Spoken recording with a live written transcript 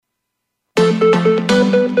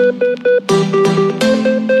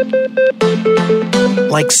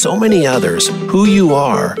Like so many others, who you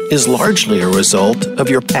are is largely a result of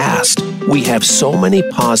your past. We have so many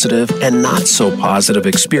positive and not so positive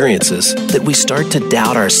experiences that we start to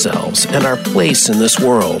doubt ourselves and our place in this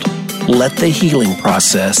world. Let the healing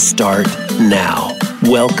process start now.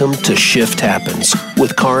 Welcome to Shift Happens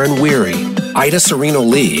with Karin Weary, Ida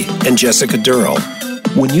Serino-Lee, and Jessica Durrell.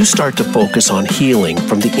 When you start to focus on healing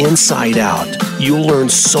from the inside out, you'll learn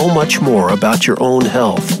so much more about your own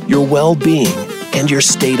health, your well-being, and your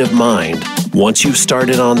state of mind. Once you've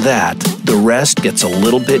started on that, the rest gets a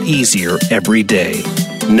little bit easier every day.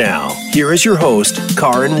 Now, here is your host,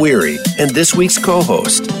 Karin Weary, and this week's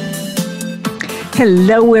co-host.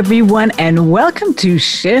 Hello, everyone, and welcome to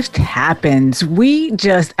Shift Happens. We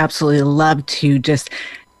just absolutely love to just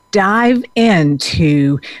dive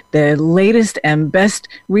into the latest and best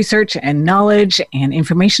research and knowledge and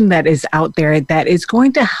information that is out there that is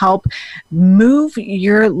going to help move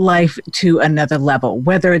your life to another level,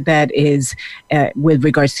 whether that is with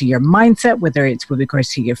regards to your mindset, whether it's with regards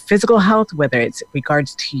to your physical health, whether it's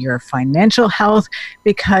regards to your financial health,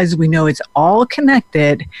 because we know it's all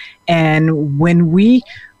connected. And when we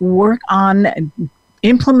work on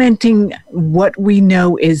implementing what we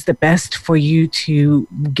know is the best for you to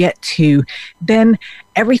get to, then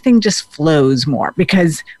everything just flows more.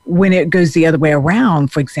 Because when it goes the other way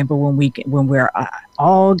around, for example, when we're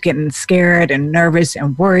all getting scared and nervous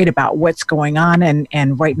and worried about what's going on,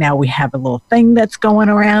 and right now we have a little thing that's going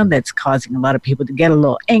around that's causing a lot of people to get a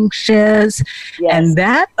little anxious, yes. And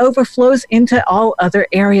that overflows into all other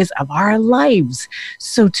areas of our lives.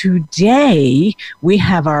 So today we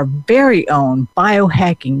have our very own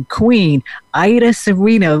biohacking queen, Ida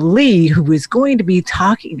Serino-Lee, who is going to be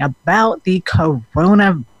talking about the coronavirus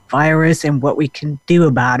and what we can do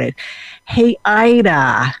about it. Hey,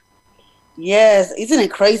 Ida. Yes, isn't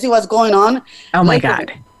it crazy what's going on? Oh my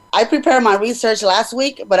God. I prepared my research last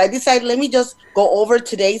week, but I decided let me just go over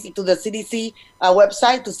today to the CDC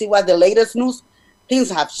website to see what the latest news. Things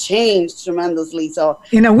have changed tremendously. So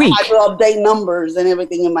in a week, I will update numbers and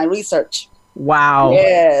everything in my research. Wow.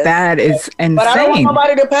 Yes. That is insane. But I don't want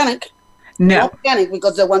nobody to panic. No. Don't panic,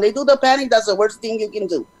 because when they do the panic, that's the worst thing you can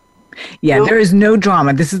do. Yeah, there is no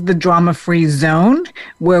drama. This is the drama-free zone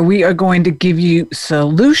where we are going to give you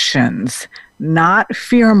solutions, not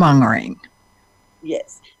fear-mongering.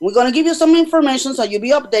 Yes. We're going to give you some information so you'll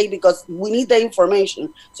be updated, because we need the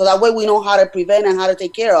information. So that way we know how to prevent and how to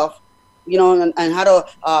take care of, and how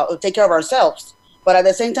to take care of ourselves. But at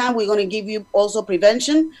the same time, we're going to give you also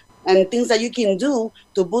prevention and things that you can do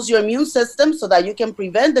to boost your immune system so that you can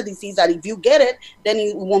prevent the disease, that if you get it, then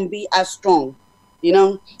it won't be as strong.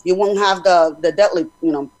 You won't have the deadly,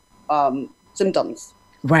 symptoms.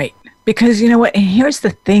 Right. Because you know what? And here's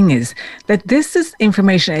the thing is that this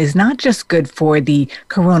information is not just good for the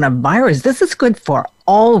coronavirus. This is good for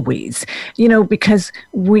always, because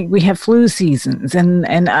we have flu seasons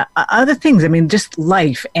and other things. I mean, just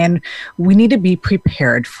life. And we need to be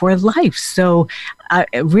prepared for life. So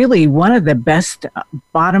really, one of the best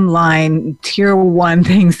bottom line tier 1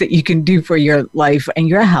 things that you can do for your life and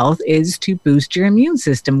your health is to boost your immune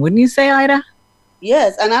system. Wouldn't you say, Ida?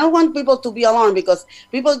 Yes, and I don't want people to be alarmed, because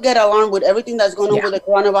people get alarmed with everything that's going on with the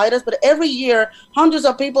coronavirus. But every year, hundreds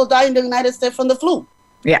of people die in the United States from the flu.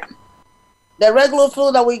 Yeah. The regular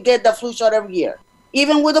flu that we get, the flu shot every year,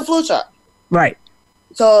 even with the flu shot. Right.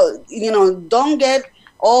 So, don't get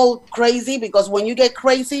all crazy, because when you get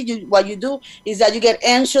crazy, what you do is that you get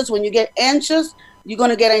anxious. When you get anxious, you're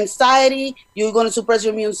going to get anxiety. You're going to suppress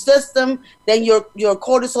your immune system. Then your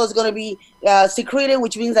cortisol is going to be secreted,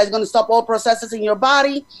 which means that it's going to stop all processes in your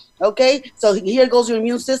body. Okay, so here goes your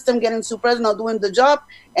immune system getting suppressed, not doing the job,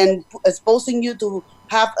 and exposing you to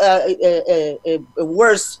have a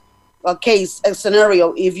worse case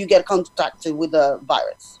scenario if you get contacted with the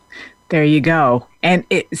virus. There you go. And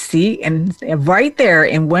and right there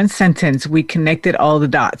in one sentence, we connected all the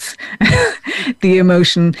dots. The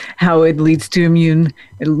emotion, how it leads to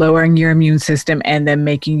lowering your immune system, and then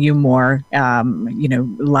making you more,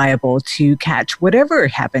 liable to catch whatever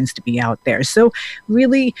happens to be out there. So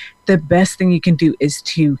really, the best thing you can do is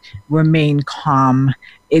to remain calm.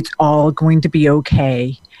 It's all going to be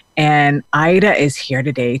okay. And Ida is here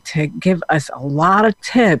today to give us a lot of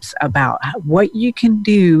tips about what you can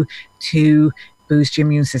do to boost your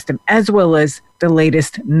immune system, as well as the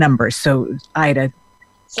latest numbers. So, Ida,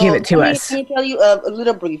 give it to us. Let me tell you a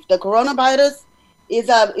little brief. The coronavirus is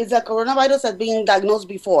a coronavirus that's been diagnosed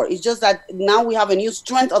before. It's just that now we have a new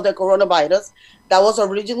strand of the coronavirus that was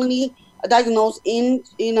originally diagnosed in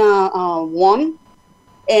Wuhan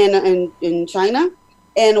and in China.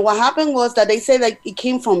 And what happened was that they say that it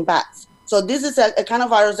came from bats. So this is a kind of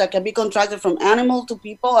virus that can be contracted from animal to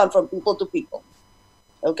people and from people to people.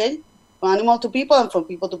 Okay? From animal to people and from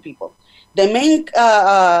people to people. The main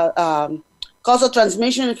cause of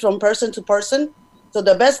transmission is from person to person. So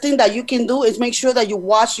the best thing that you can do is make sure that you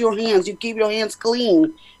wash your hands. You keep your hands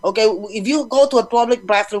clean. Okay? If you go to a public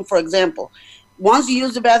bathroom, for example, once you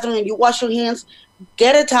use the bathroom and you wash your hands,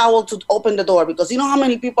 get a towel to open the door, because you know how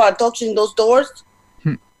many people are touching those doors?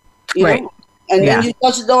 You right. know? And then you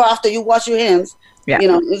touch the door after you wash your hands. Yeah. You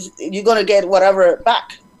know, you're going to get whatever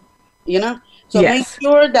back. You know? So make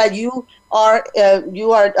sure that you are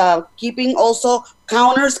keeping also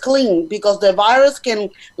counters clean, because the virus can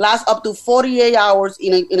last up to 48 hours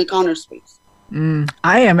in a counter space.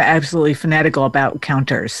 I am absolutely fanatical about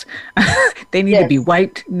counters. They need to be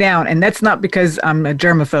wiped down. And that's not because I'm a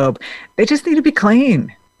germaphobe. They just need to be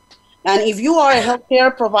clean. And if you are a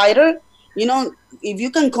healthcare provider, you know, if you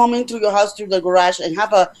can come into your house through the garage and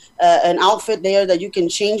have an outfit there that you can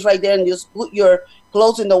change right there and just put your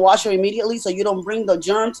clothes in the washer immediately so you don't bring the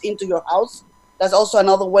germs into your house, that's also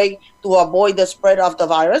another way to avoid the spread of the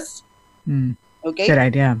virus. Okay? Good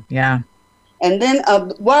idea. Yeah. And then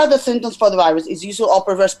what are the symptoms for the virus? It's usually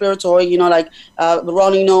upper respiratory, you know, like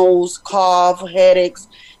runny nose, cough, headaches.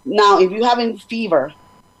 Now, if you're having fever,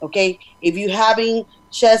 okay, if you're having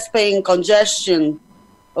chest pain, congestion,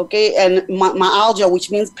 okay, and myalgia, which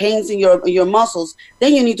means pains in your muscles,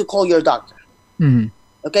 then you need to call your doctor.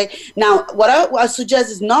 Okay. Now, what I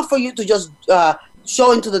suggest is not for you to just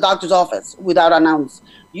show into the doctor's office without announcing.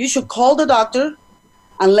 You should call the doctor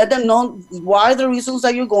and let them know why the reasons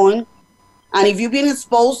that you're going. And if you've been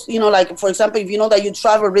exposed, you know, like, for example, if you know that you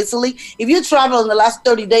traveled recently, if you travel in the last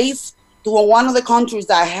 30 days to one of the countries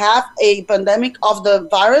that have a pandemic of the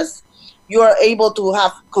virus, you are able to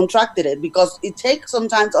have contracted it, because it takes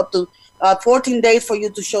sometimes up to 14 days for you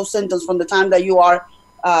to show symptoms from the time that you are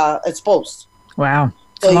exposed. Wow.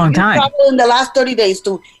 So a long time. If you travel in the last 30 days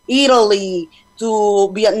to Italy,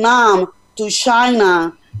 to Vietnam, to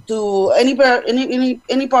China, to any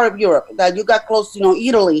part of Europe that you got close to, you know,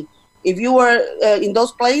 Italy, if you were in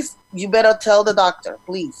those places, you better tell the doctor,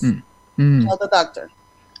 please. Tell the doctor.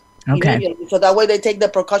 Okay. So that way they take the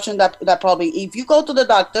precaution that probably, if you go to the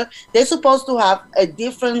doctor, they're supposed to have a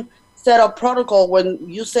different set of protocol when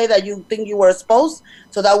you say that you think you were exposed.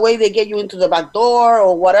 So that way they get you into the back door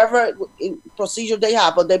or whatever procedure they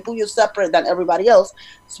have, but they put you separate than everybody else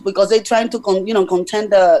because they're trying to contain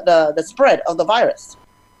the spread of the virus.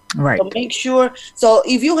 Right. So make sure. So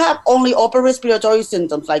if you have only upper respiratory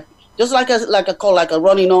symptoms, like just like a cold, like a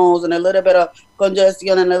runny nose and a little bit of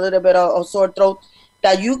congestion and a little bit of sore throat,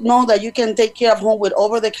 that you know that you can take care of home with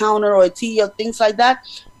over-the-counter or a tea or things like that,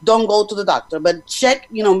 don't go to the doctor. But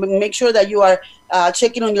check, make sure that you are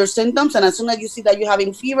checking on your symptoms. And as soon as you see that you're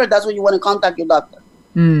having fever, that's when you want to contact your doctor.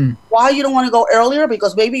 Why you don't want to go earlier?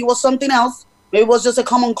 Because maybe it was something else. Maybe it was just a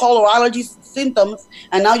common cold or allergy symptoms.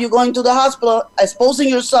 And now you're going to the hospital, exposing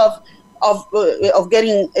yourself of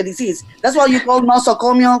getting a disease. That's why you call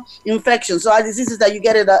nosocomial infection. So are diseases that you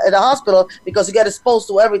get at the hospital because you get exposed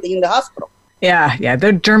to everything in the hospital. Yeah,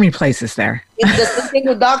 they're germy places there. It's the same thing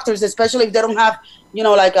with doctors, especially if they don't have,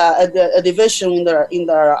 like a division in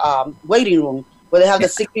their waiting room where they have the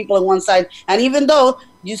sick people on one side. And even though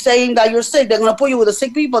you're saying that you're sick, they're going to put you with the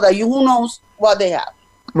sick people that who knows what they have.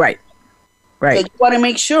 Right. So you want to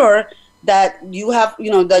make sure that you have,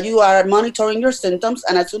 that you are monitoring your symptoms.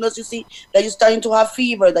 And as soon as you see that you're starting to have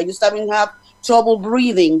fever, that you're starting to have trouble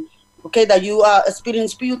breathing, okay, that you are experiencing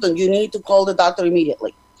sputum, you need to call the doctor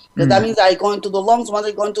immediately. Because that means that going to the lungs. Once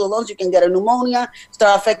they go into the lungs, you can get a pneumonia,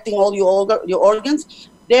 start affecting all your organs.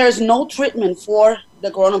 There is no treatment for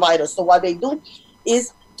the coronavirus. So what they do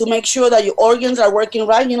is to make sure that your organs are working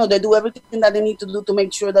right. They do everything that they need to do to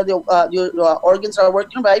make sure that your organs are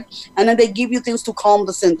working right. And then they give you things to calm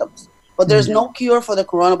the symptoms. But there's no cure for the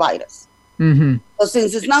coronavirus. So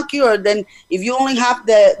since it's not cured, then if you only have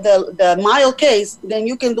the mild case, then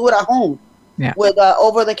you can do it at home with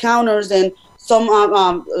over-the-counters and some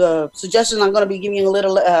suggestions I'm going to be giving you a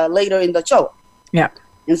little later in the show. Yeah.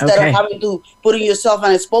 Instead of having to putting yourself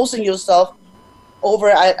and exposing yourself over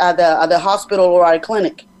at the hospital or at a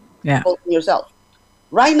clinic. Yeah. Exposing yourself.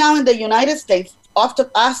 Right now in the United States,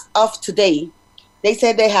 as of today, they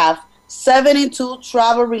said they have 72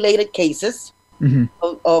 travel-related cases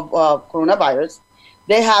of coronavirus.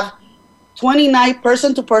 They have 29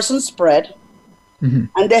 person-to-person spread.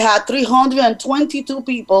 And they had 322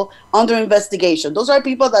 people under investigation. Those are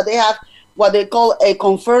people that they have what they call a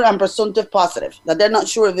confirmed and presumptive positive, that they're not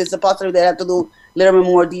sure if it's a positive. They have to do a little bit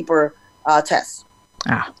more deeper tests.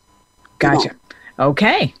 Gotcha.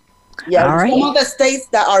 Okay. Yeah, All right. some of the states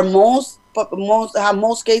that are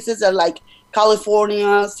most cases are like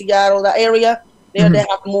California, Seattle, that area. There they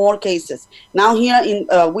have more cases. Now here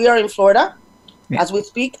we are in Florida Yeah. as we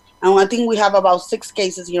speak, and I think we have about 6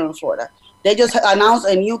 cases here in Florida. They just announced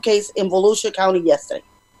a new case in Volusia County yesterday.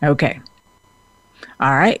 Okay.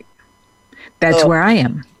 All right. That's So, where I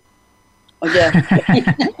am. yeah.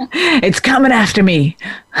 It's coming after me.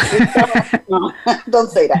 No,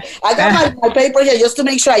 don't say that. I got my paper here just to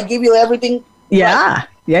make sure I give you everything. Yeah. Right.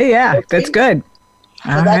 Yeah. Okay. That's good. So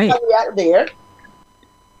All that's right. how we are there.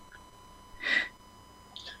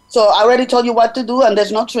 So I already told you what to do, and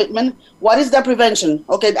there's no treatment. What is the prevention?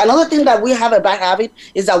 Okay, another thing that we have a bad habit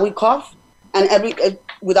is that we cough and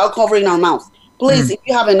without covering our mouth. Please, if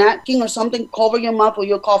you have a napkin or something, cover your mouth when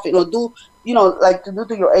you're coughing, or do like to do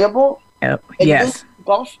to your elbow. Yes.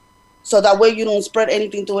 Cough, so that way you don't spread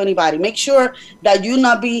anything to anybody. Make sure that you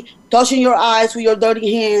not be touching your eyes with your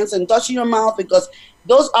dirty hands and touching your mouth, because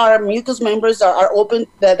those are mucous members that are open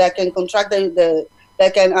that can contract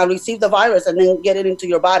that can receive the virus and then get it into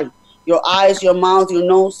your body, your eyes, your mouth, your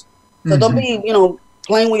nose. So don't be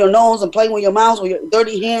playing with your nose and playing with your mouth with your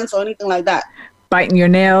dirty hands or anything like that. Biting your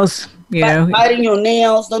nails, biting your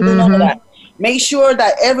nails. Don't do none of that. Make sure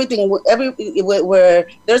that everything, where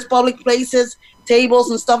there's public places, tables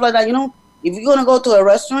and stuff like that. If you're gonna go to a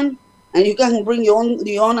restaurant and you can bring your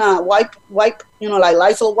own wipe, like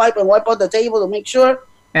Lysol wipe, and wipe out the table to make sure,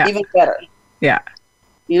 even better. Yeah.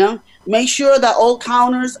 Make sure that all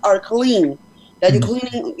counters are clean. That you're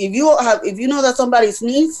cleaning. If you know that somebody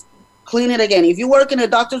sneezed, clean it again. If you work in a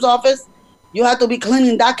doctor's office, you have to be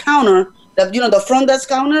cleaning that counter. The front desk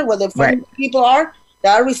counter where the front people are. They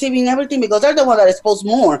are receiving everything because they're the ones that are exposed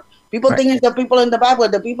more. People think it's the people in the back,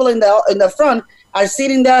 but the people in the front are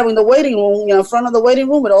sitting there in the waiting room, in front of the waiting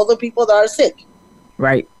room with all the people that are sick.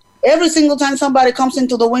 Right. Every single time somebody comes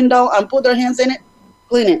into the window and put their hands in it,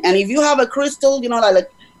 clean it. And if you have a crystal,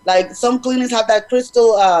 like some clinics have that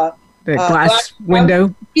crystal the glass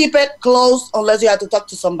window, keep it closed unless you have to talk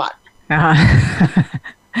to somebody.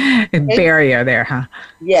 Barrier there, huh?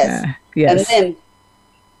 Yes. Yes. And then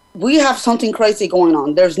we have something crazy going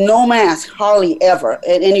on. There's no mask hardly ever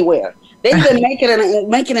anywhere. They've been making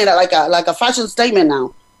it like a fashion statement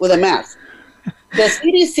now with a mask. The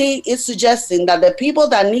CDC is suggesting that the people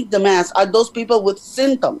that need the mask are those people with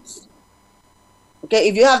symptoms. Okay,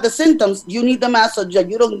 if you have the symptoms, you need the mask so that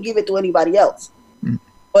you don't give it to anybody else.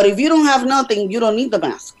 But if you don't have nothing, you don't need the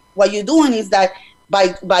mask. What you're doing is that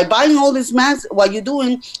by buying all these masks, what you're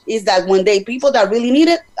doing is that when people that really need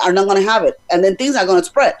it are not going to have it. And then things are going to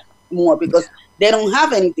spread more because they don't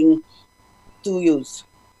have anything to use.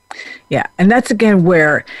 Yeah. And that's, again,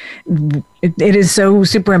 where it is so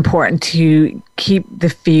super important to keep the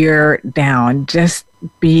fear down. Just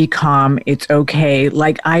be calm. It's okay.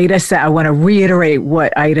 Like Aida said, I want to reiterate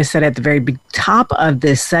what Aida said at the very top of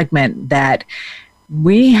this segment, that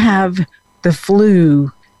we have the flu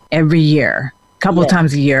every year. Couple of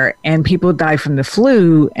times a year, and people die from the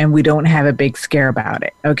flu and we don't have a big scare about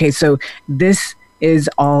it. Okay, so this is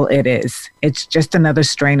all it is. It's just another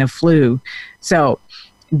strain of flu. So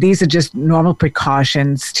these are just normal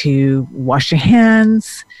precautions to wash your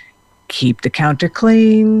hands, keep the counter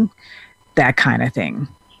clean, that kind of thing.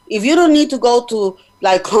 If you don't need to go to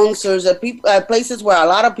like concerts or places where a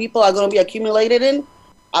lot of people are going to be accumulated in,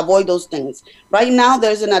 avoid those things. Right now,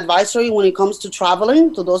 there's an advisory when it comes to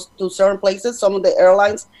traveling to certain places. Some of the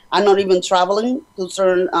airlines are not even traveling to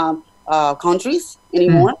certain countries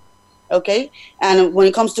anymore. Okay, and when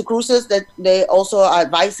it comes to cruises, that they also are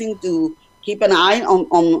advising to keep an eye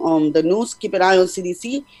on the news, keep an eye on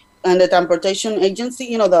CDC and the transportation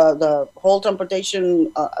agency. The whole transportation.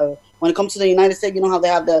 When it comes to the United States, how they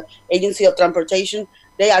have the agency of transportation.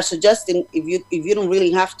 They are suggesting if you don't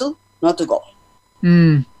really have to, not to go.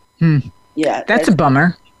 Yeah, that's a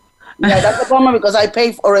bummer. Yeah, that's a bummer because I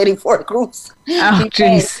paid already for a cruise. Oh,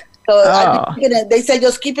 jeez. So they say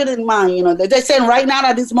just keep it in mind. They're saying right now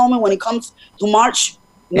at this moment when it comes to March,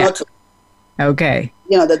 not to. Okay.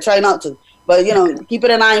 They try not to, but keep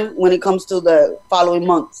it in mind when it comes to the following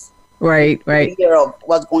months. Right. Hear of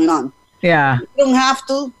what's going on. Yeah. You don't have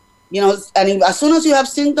to, and as soon as you have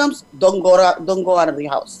symptoms, don't go out of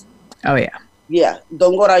your house. Oh yeah. Yeah,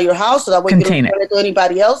 don't go out of your house so that way you don't spread it to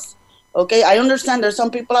anybody else. Okay, I understand there's some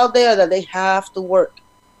people out there that they have to work.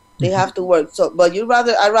 They have to work. So, but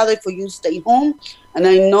I'd rather for you stay home. And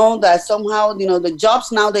I know that somehow, the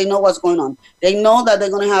jobs now, they know what's going on. They know that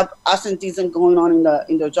they're going to have absenteeism going on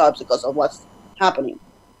in their jobs because of what's happening.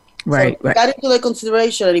 Right. So that into the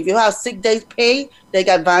consideration. And if you have sick days pay, take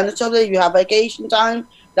advantage of it. If you have vacation time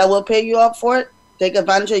that will pay you up for it, take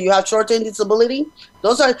advantage. You have short-term disability.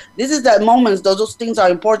 This is the moments. Those things are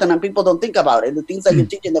important, and people don't think about it. The things that you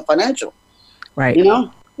teach in the financial, right?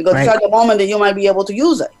 Because it's at the moment that you might be able to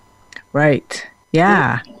use it. Right.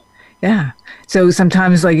 Yeah. Yeah. So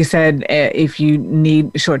sometimes, like you said, if you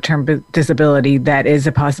need short-term disability, that is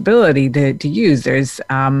a possibility to use. There's,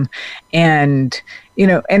 and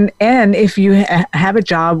if you have a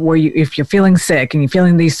job where if you're feeling sick and you're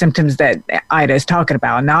feeling these symptoms that Ida is talking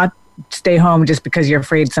about, not stay home just because you're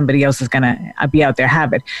afraid somebody else is going to be out there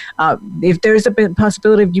have it. If there's a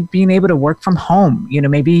possibility of you being able to work from home,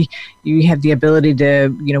 maybe you have the ability to,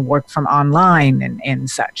 work from online and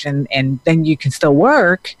such, and then you can still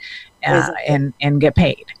work and get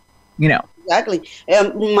paid, Exactly.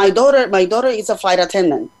 My daughter is a flight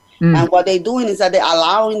attendant. And what they're doing is that they're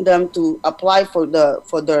allowing them to apply for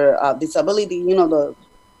their disability, the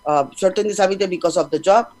certain disability because of the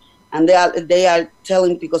job. And they are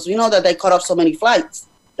telling, because that they cut off so many flights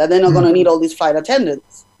that they're not going to need all these flight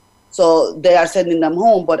attendants. So they are sending them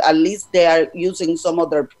home, but at least they are using some of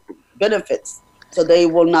their benefits, so they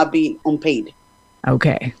will not be unpaid.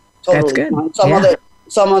 Okay, totally. That's good.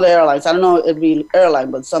 Some of the airlines, I don't know every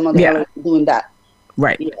airline, but some of the airlines are doing that.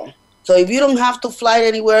 Right. Yeah. So if you don't have to fly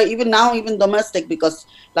anywhere, even domestic, because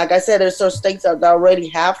like I said, there's certain states that already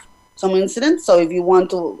have some incidents. So if you want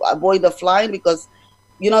to avoid the flying, because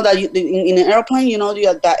that in an airplane, you have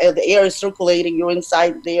the air is circulating, you're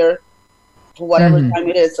inside there for whatever time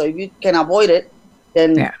it is. So if you can avoid it,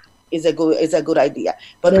 then it's a good idea.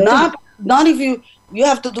 But not if you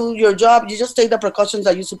have to do your job. You just take the precautions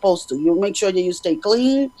that you're supposed to. You make sure that you stay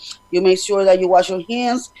clean. You make sure that you wash your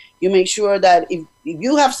hands. You make sure that if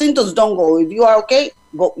you have symptoms, don't go. If you are okay,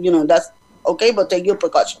 go. That's okay, but take your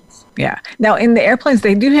precautions. Yeah. Now, in the airplanes,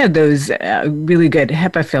 they do have those really good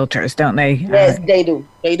HEPA filters, don't they? Yes, they do.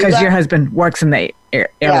 Because your husband works in the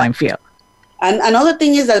airline field. And another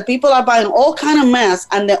thing is that people are buying all kind of masks,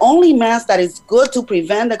 and the only mask that is good to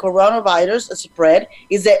prevent the coronavirus spread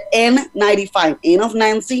is the N95, N of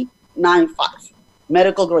Nancy, 95,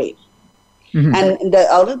 medical grade. And the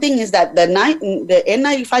other thing is that the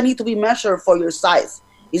N95 need to be measured for your size.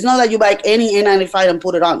 It's not that you buy any N95 and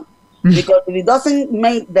put it on. Because if it doesn't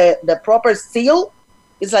make the proper seal,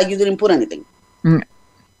 it's like you didn't put anything.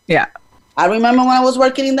 Yeah. I remember when I was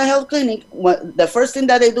working in the health clinic, the first thing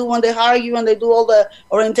that they do when they hire you and they do all the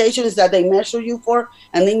orientation is that they measure you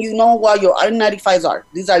and then what your N95s are.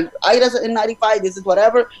 These are Ida's N95, this is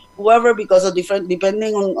whoever, because of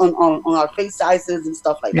depending on our face sizes and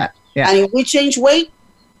stuff like that. Yeah. And if we change weight,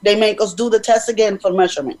 they make us do the test again for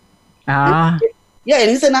measurement. And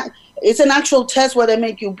it's an actual test where they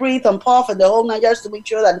make you breathe and puff and the whole 9 yards to make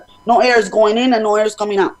sure that no air is going in and no air is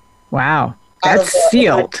coming out. Wow, that's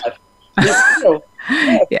sealed. But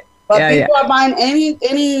people are buying any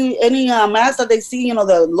mask that they see,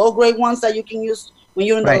 the low grade ones that you can use when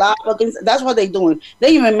you're in the lab. That's what they're doing.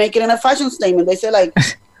 They even make it in a fashion statement. They say like,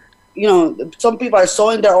 some people are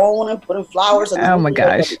sewing their own and putting flowers. And oh my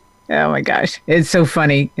gosh. It's so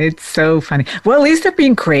funny. Well, at least they're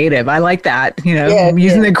being creative. I like that,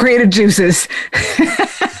 using the creative juices.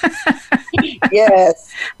 Yes.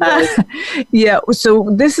 So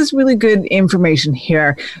this is really good information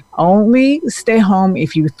here. Only stay home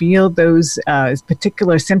if you feel those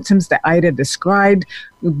particular symptoms that Ida described.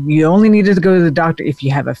 You only need to go to the doctor if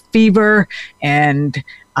you have a fever, and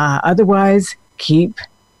otherwise keep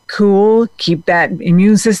cool, keep that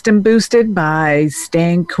immune system boosted by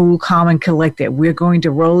staying cool, calm, and collected. We're going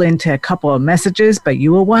to roll into a couple of messages, but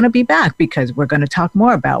you will want to be back because we're going to talk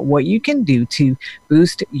more about what you can do to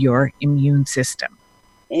boost your immune system.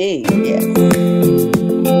 Hey, yes.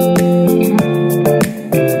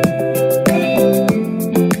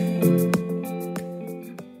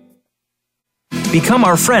 Become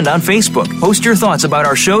our friend on Facebook. Post your thoughts about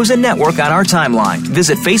our shows and network on our timeline.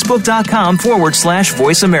 Visit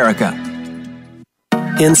facebook.com/Voice America.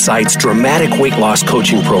 Insight's dramatic weight loss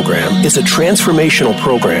coaching program is a transformational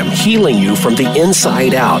program healing you from the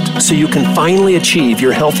inside out so you can finally achieve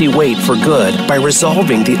your healthy weight for good by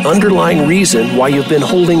resolving the underlying reason why you've been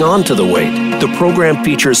holding on to the weight. The program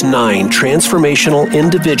features 9 transformational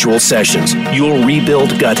individual sessions. You'll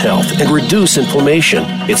rebuild gut health and reduce inflammation.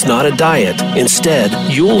 It's not a diet. Instead,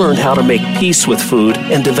 you'll learn how to make peace with food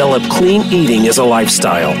and develop clean eating as a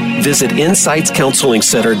lifestyle. Visit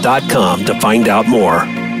InsightsCounselingCenter.com to find out more.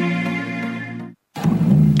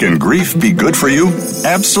 Can grief be good for you?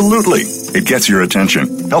 Absolutely. It gets your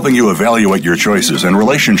attention, helping you evaluate your choices and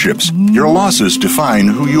relationships. Your losses define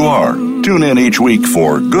who you are. Tune in each week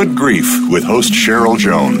for Good Grief with host Cheryl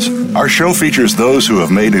Jones. Our show features those who have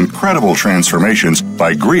made incredible transformations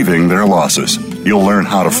by grieving their losses. You'll learn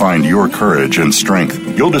how to find your courage and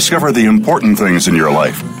strength. You'll discover the important things in your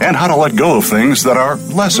life and how to let go of things that are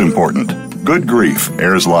less important. Good Grief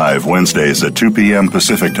airs live Wednesdays at 2 p.m.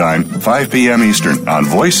 Pacific Time, 5 p.m. Eastern on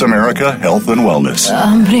Voice America Health and Wellness.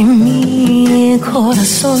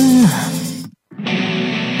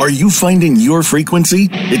 Are you finding your frequency?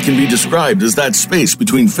 It can be described as that space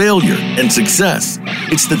between failure and success.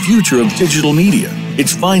 It's the future of digital media.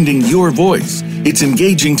 It's finding your voice. It's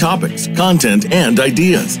engaging topics, content, and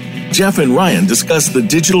ideas. Jeff and Ryan discuss the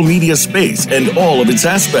digital media space and all of its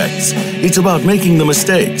aspects. It's about making the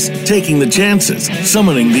mistakes, taking the chances,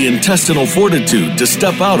 summoning the intestinal fortitude to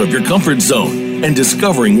step out of your comfort zone, and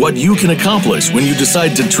discovering what you can accomplish when you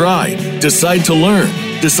decide to try, decide to learn,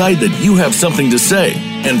 decide that you have something to say,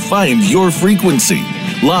 and find your frequency.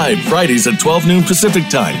 Live Fridays at 12 noon Pacific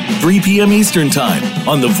Time, 3 p.m. Eastern Time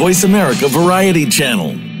on the Voice America Variety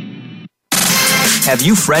Channel. Have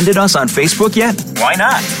you friended us on Facebook yet? Why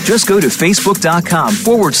not? Just go to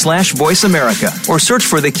facebook.com/Voice America or search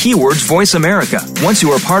for the keywords Voice America. Once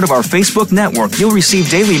you are part of our Facebook network, you'll receive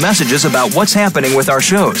daily messages about what's happening with our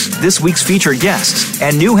shows, this week's featured guests,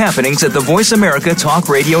 and new happenings at the Voice America Talk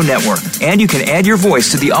Radio Network. And you can add your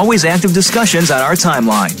voice to the always active discussions on our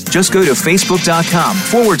timeline. Just go to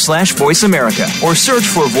facebook.com/Voice America or search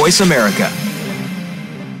for Voice America.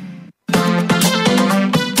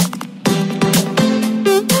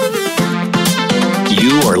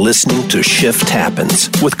 You are listening to Shift Happens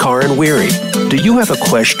with Karen Weary. Do you have a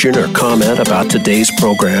question or comment about today's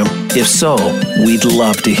program? If so, we'd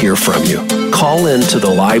love to hear from you. Call in to the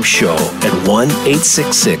live show at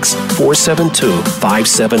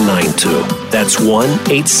 1-866-472-5792. That's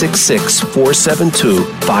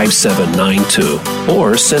 1-866-472-5792.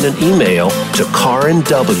 Or send an email to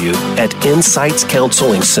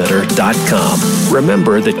KarenW@InsightsCounselingCenter.com.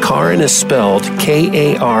 Remember that Karen is spelled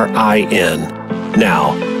Karin.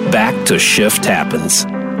 Now, back to Shift Happens.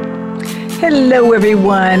 Hello,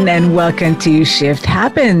 everyone, and welcome to Shift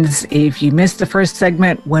Happens. If you missed the first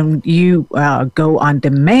segment, when you go on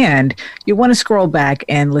demand, you want to scroll back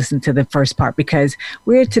and listen to the first part because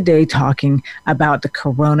we're today talking about the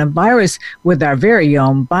coronavirus with our very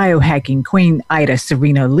own biohacking queen, Ida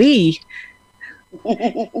Serino-Lee.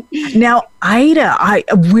 Now, Ida,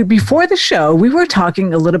 before the show, we were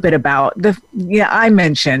talking a little bit about I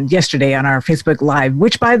mentioned yesterday on our Facebook Live,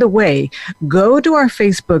 which, by the way, go to our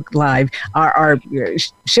Facebook Live, our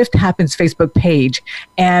Shift Happens Facebook page,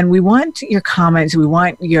 and we want your comments, we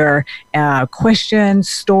want your questions,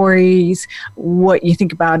 stories, what you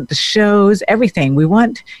think about the shows, everything. We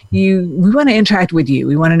want to interact with you.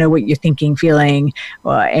 We want to know what you're thinking, feeling,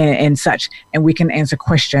 and such, and we can answer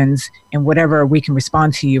questions and whatever we can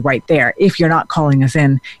respond to you right there if you're not calling us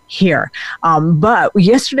in here. But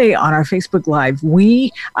yesterday on our Facebook Live,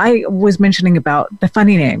 I was mentioning about the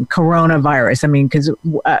funny name, coronavirus. I mean, because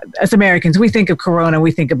as Americans, we think of Corona,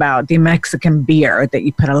 we think about the Mexican beer that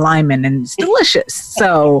you put a lime in and it's delicious.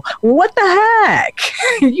 So what the heck?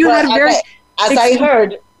 I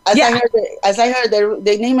heard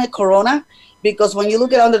they name it Corona because when you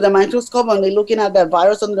look at it under the microscope, when they're looking at the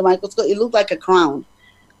virus under the microscope, it looks like a crown.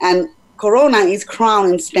 And Corona is crown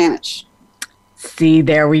in Spanish. See,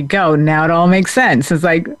 there we go. Now it all makes sense. It's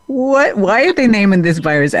like, what? Why are they naming this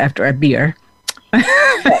virus after a beer? Yeah.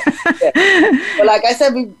 But like I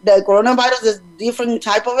said, the coronavirus is different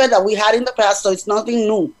type of it that we had in the past, so it's nothing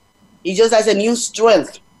new. It just has a new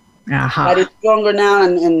strength. That it's stronger now,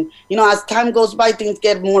 and as time goes by, things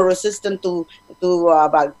get more resistant to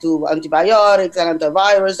antibiotics and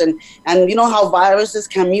antivirus, and you know how viruses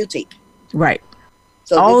can mutate. Right.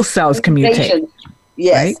 So all cells can mutate.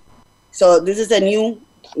 Yes. Right? So this is a new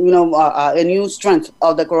strength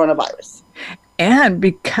of the coronavirus. And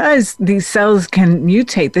because these cells can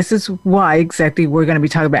mutate, this is why exactly we're going to be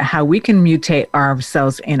talking about how we can mutate our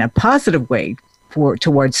cells in a positive way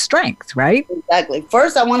towards strength, right? Exactly.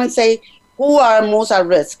 First, I want to say who are most at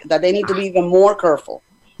risk, that they need to be even more careful.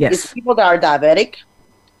 Yes. It's people that are diabetic,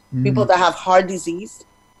 people that have heart disease,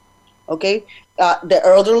 okay? The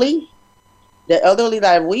elderly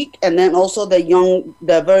that are weak, and then also the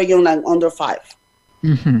very young, like under 5.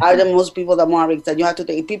 Are the most people that are more risk that you have to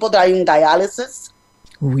take. People that are in dialysis.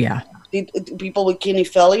 Oh, yeah. People with kidney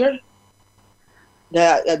failure.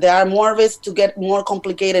 They are more risk to get more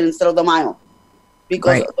complicated instead of the mild.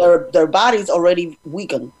 Because their body's already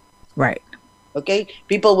weakened. Right. Okay?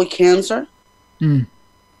 People with cancer.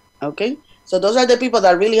 Okay? So those are the people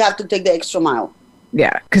that really have to take the extra mile.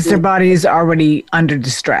 Yeah, because their body is already under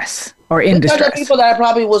distress or in distress. Those are the people that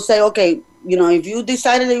probably will say, okay, if you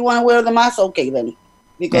decided that you want to wear the mask, okay then.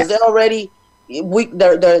 Because they're already weak,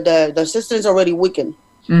 their system is already weakened.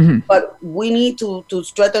 But we need to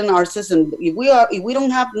strengthen our system. If we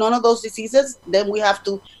don't have none of those diseases, then we have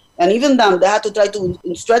to, and even them, they have to try to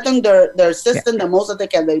strengthen their system the most that they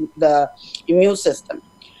can, the immune system.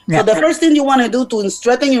 So the first thing you want to do to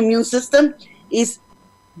strengthen your immune system is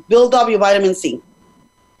build up your vitamin C.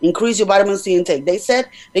 Increase your vitamin C intake. They said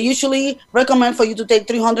they usually recommend for you to take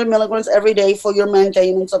 300 milligrams every day for your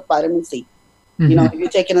maintenance of vitamin C. You know, if you're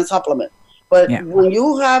taking a supplement. But when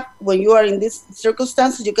you are in these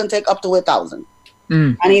circumstances, you can take up to 1,000.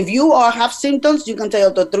 And if you have symptoms, you can take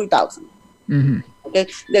up to 3,000. Okay.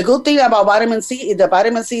 The good thing about vitamin C is that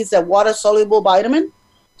vitamin C is a water-soluble vitamin,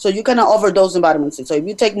 so you cannot overdose in vitamin C. So if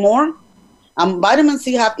you take more, vitamin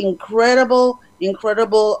C have incredible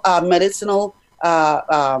medicinal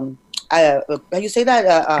how you say that?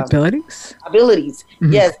 Abilities.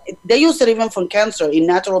 Yes, they use it even for cancer in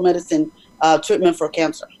natural medicine treatment for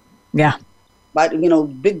cancer. Yeah. But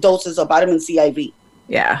big doses of vitamin C IV.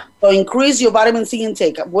 Yeah. So increase your vitamin C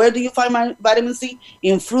intake. Where do you find vitamin C?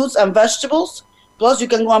 In fruits and vegetables. Plus, you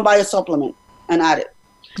can go and buy a supplement and add it.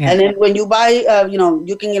 Yeah. And then when you buy,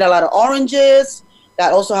 you can eat a lot of oranges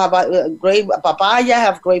that also have great papaya,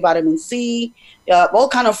 have great vitamin C. All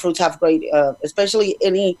kind of fruits have great, especially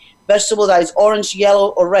any vegetable that is orange, yellow,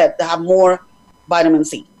 or red that have more vitamin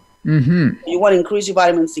C. You want to increase your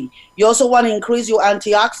vitamin C. You also want to increase your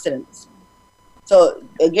antioxidants. So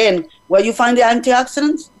again, where you find the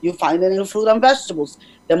antioxidants, you find it in fruit and vegetables.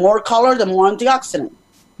 The more color, the more antioxidant.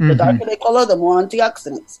 The darker the color, the more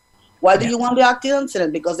antioxidants. Why do you want the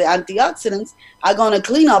antioxidant? Because the antioxidants are going to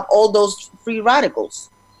clean up all those free radicals.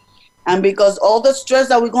 And because all the stress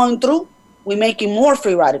that we're going through, we're making more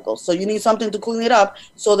free radicals. So you need something to clean it up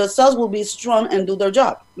so the cells will be strong and do their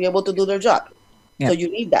job, be able to do their job. So you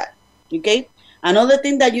need that. Okay? Another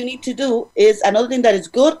thing that you need to do is, another thing that is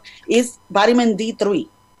good is vitamin D3.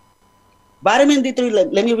 Vitamin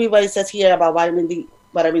D3, let me read what it says here about vitamin D3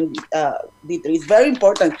 is very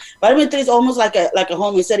important. Vitamin D3 is almost like a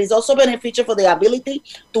home. It said it's also beneficial for the ability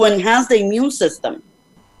to enhance the immune system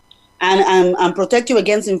and protect you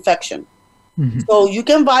against infection. So you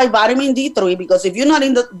can buy vitamin D3 because if you're not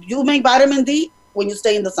you make vitamin D when you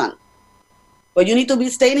stay in the sun. But you need to be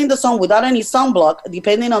staying in the sun without any sunblock,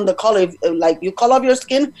 depending on the color. Like you color of your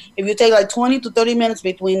skin, if you take like 20 to 30 minutes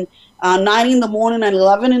between 9 in the morning and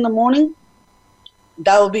 11 in the morning,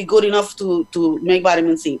 that would be good enough to make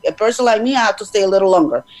vitamin C. A person like me, I have to stay a little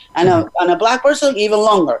longer. And a black person, even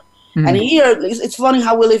longer. And here, it's funny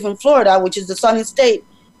how we live in Florida, which is the sunny state,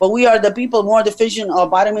 but we are the people more deficient of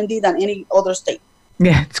vitamin D than any other state.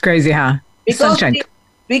 Yeah, it's crazy, huh?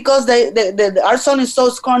 Because our sun is so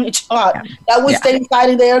scorching hot that we stay inside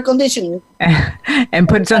in the air conditioning. And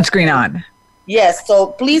put sunscreen on. Yes, so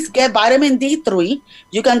please get vitamin D3.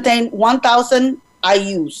 You contain 1,000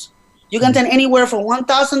 IUs. You can contain anywhere from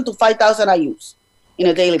 1,000 to 5,000 IUs in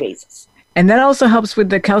a daily basis. And that also helps with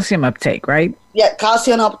the calcium uptake, right? Yeah,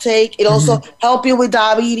 calcium uptake. It also helps you with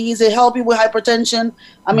diabetes. It helps you with hypertension.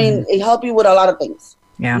 I mean, it helps you with a lot of things.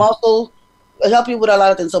 Yeah. Muscle. It helps you with a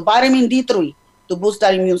lot of things. So vitamin D3 to boost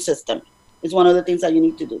that immune system is one of the things that you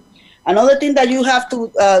need to do. Another thing that you have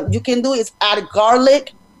to you can do is add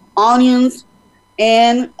garlic, onions,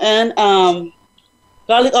 and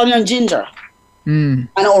garlic, onion, ginger, and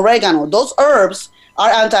oregano. Those herbs are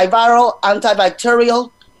antiviral,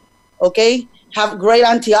 antibacterial. Okay, have great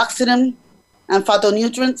antioxidant and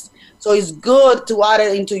phytonutrients. So it's good to add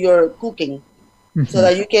it into your cooking so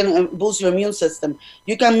that you can boost your immune system.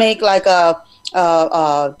 You can make like a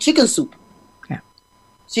chicken soup.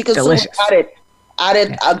 Chicken Delicious. soup,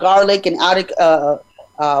 added garlic and added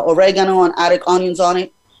oregano and added onions on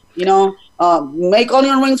it. Make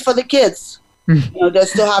onion rings for the kids. They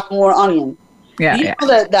still have more onion. Yeah, you know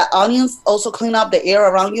that onions also clean up the air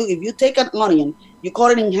around you. If you take an onion, you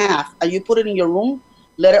cut it in half, and you put it in your room,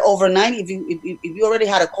 let it overnight. If you already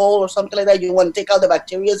had a cold or something like that, you want to take out the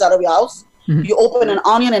bacteria out of your house. You open an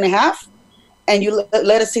onion in half, and you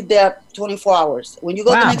let it sit there 24 hours. When you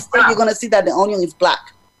go the next day, you're going to see that the onion is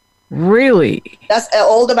black. Really? That's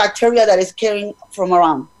all the bacteria that is carrying from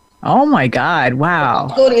around. Oh my God!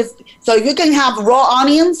 Wow. So if you can have raw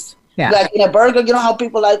onions, like in a burger, you know how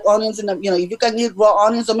people like onions if you can eat raw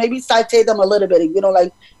onions, or maybe saute them a little bit if you don't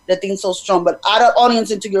like the thing so strong, but add onions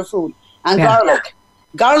into your food and garlic.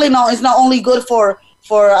 Garlic now is not only good for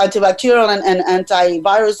antibacterial and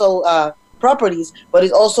antiviral properties, but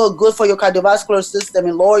it's also good for your cardiovascular system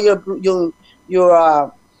and lower your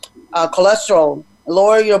cholesterol,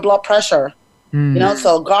 lower your blood pressure.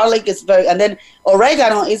 So garlic is and then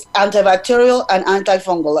oregano is antibacterial and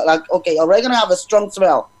antifungal. Oregano have a strong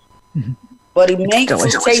smell, but it makes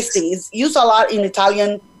it tasty. It's used a lot in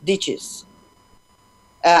Italian dishes.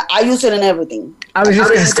 I use it in everything. I was just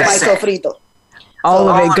going to my say, sofrito. All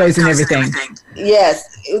of it goes in everything.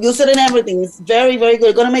 Yes, use it in everything. It's very, very good.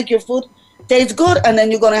 It's going to make your food taste good, and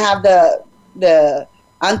then you're going to have the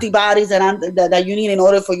antibodies that you need in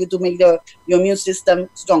order for you to make your immune system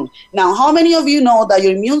strong. Now, how many of you know that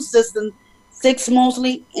your immune system sits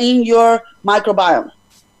mostly in your microbiome?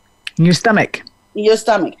 In your stomach. In your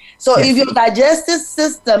stomach. So yes. If your digestive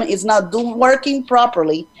system is not working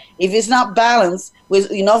properly, if it's not balanced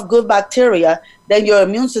with enough good bacteria, then your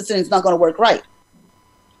immune system is not going to work right.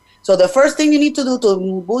 So the first thing you need to do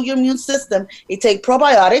to boost your immune system is take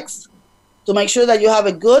probiotics to make sure that you have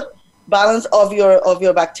a good balance of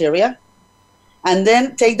your bacteria, and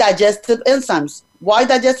then take digestive enzymes. Why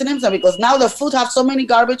digestive enzymes? Because now the food have so many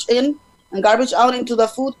garbage in and garbage out into the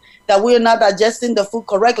food that we're not digesting the food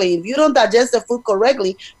correctly. If you don't digest the food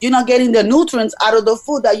correctly, you're not getting the nutrients out of the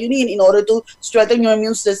food that you need in order to strengthen your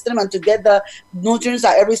immune system and to get the nutrients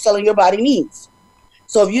that every cell in your body needs.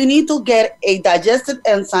 So if you need to get a digestive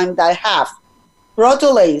enzyme that have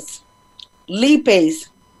proteinase, lipase,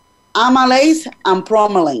 amylase, and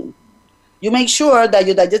bromelain, you make sure that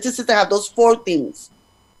your digestive system have those 4 things.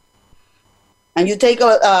 And you take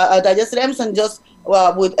a digestive enzyme just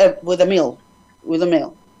with a meal.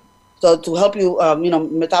 So to help you,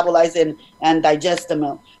 metabolize and digest the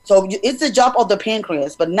meal. So it's the job of the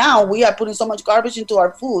pancreas. But now we are putting so much garbage into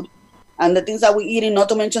our food and the things that we're eating, not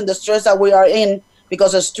to mention the stress that we are in,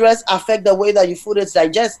 because the stress affect the way that your food is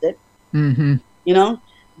digested. Mm-hmm.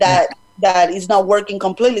 That is not working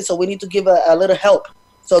completely. So we need to give a little help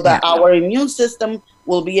so that our immune system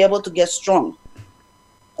will be able to get strong.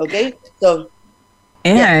 Okay? So.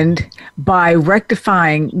 And by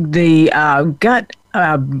rectifying the gut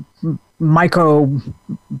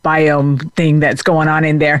microbiome thing that's going on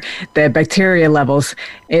in there, the bacteria levels,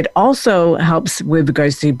 it also helps with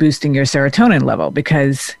regards to boosting your serotonin level,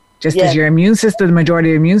 because just as your immune system, the majority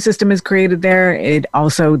of your immune system is created there, it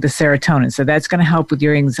also the serotonin. So that's going to help with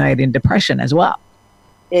your anxiety and depression as well.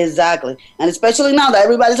 Exactly. And especially now that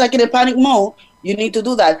everybody's like in a panic mode, you need to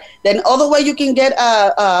do that. Then other way you can get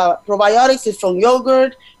probiotics is from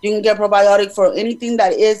yogurt. You can get probiotic for anything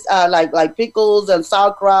that is like pickles and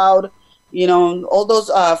sauerkraut, all those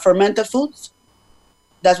fermented foods.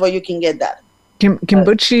 That's where you can get that.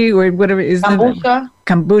 Kombucha or whatever is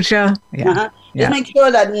kombucha. Yeah. Uh-huh. Just make sure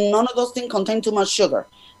that none of those things contain too much sugar.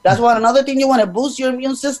 That's why another thing you want to boost your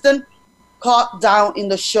immune system, cut down in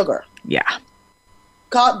the sugar. Yeah.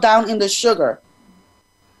 Cut down in the sugar.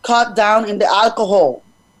 Cut down in the alcohol.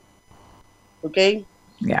 Okay?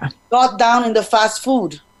 Yeah. Cut down in the fast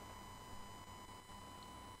food.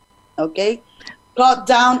 Okay? Cut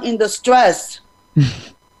down in the stress.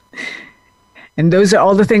 And those are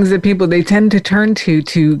all the things that people, they tend to turn to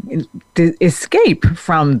escape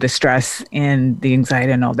from the stress and the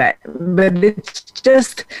anxiety and all that. But it's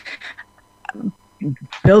just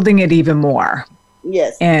building it even more.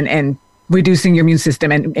 Yes. And reducing your immune system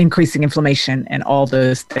and increasing inflammation and all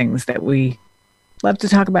those things that we love to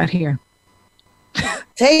talk about here.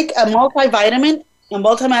 Take a multivitamin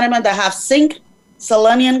that have zinc,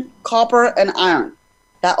 selenium, copper, and iron.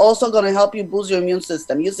 That also going to help you boost your immune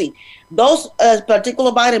system. You see, those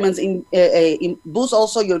particular vitamins boost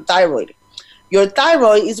also your thyroid. Your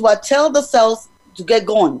thyroid is what tells the cells to get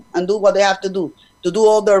going and do what they have to do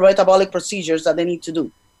all their metabolic procedures that they need to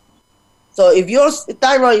do. So if your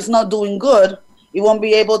thyroid is not doing good, it won't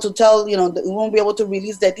be able to it won't be able to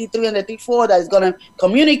release the T3 and the T4 that is going to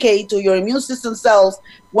communicate to your immune system cells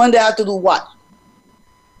when they have to do what.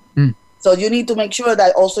 So you need to make sure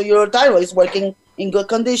that also your thyroid is working in good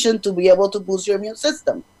condition to be able to boost your immune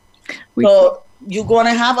system. So you're going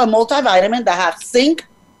to have a multivitamin that has zinc,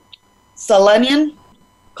 selenium,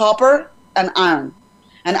 copper, and iron.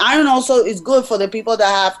 And iron also is good for the people that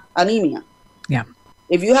have anemia. Yeah.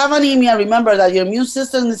 If you have anemia, remember that your immune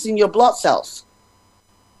system is in your blood cells.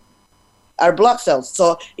 Our blood cells.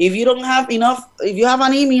 So if you don't have enough, if you have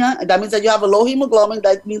anemia, that means that you have a low hemoglobin.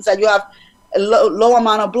 That means that you have a low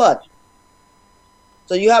amount of blood.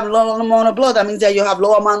 So you have low amount of blood. That means that you have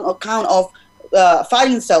low count of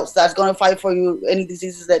fighting cells that's going to fight for you any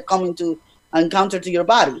diseases that come into encounter to your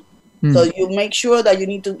body. So you make sure that you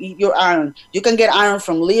need to eat your iron. You can get iron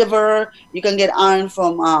from liver. You can get iron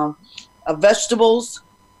from vegetables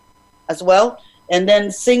as well. And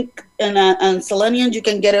then zinc and selenium, you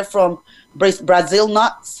can get it from Brazil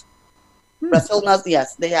nuts. Brazil nuts,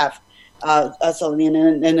 yes, they have selenium.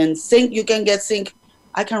 And then zinc, you can get zinc.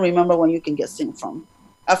 I can't remember when you can get zinc from.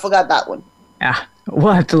 I forgot that one. Yeah,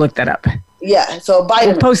 we'll have to look that up. Yeah, so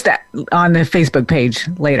we'll post that on the Facebook page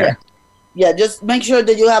later. Yeah, just make sure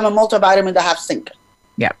that you have a multivitamin that have zinc.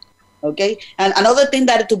 Yeah. Okay, and another thing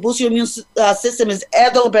that to boost your immune system is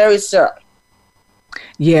elderberry syrup.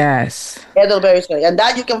 Yes. Elderberry syrup, and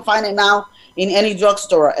that you can find it now in any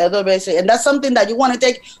drugstore. Elderberry syrup, and that's something that you want to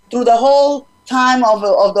take through the whole time of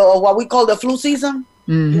what we call the flu season.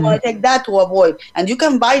 Mm-hmm. You want to take that to avoid, and you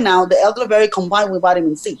can buy now the elderberry combined with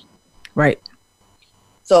vitamin C. Right.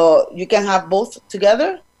 So you can have both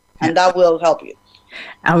together, and that will help you.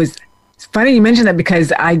 It's funny you mentioned that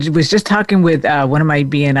because I was just talking with one of my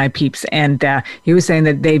BNI peeps, and he was saying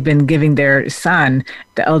that they've been giving their son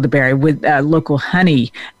the elderberry with local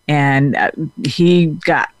honey, and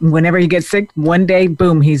whenever he gets sick, one day,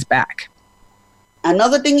 boom, he's back.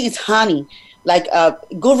 Another thing is honey. Like a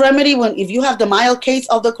good remedy if you have the mild case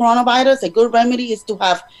of the coronavirus, a good remedy is to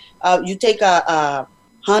have you take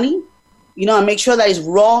honey, and make sure that it's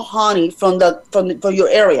raw honey from your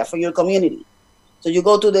area, from your community. So you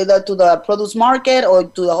go to the produce market or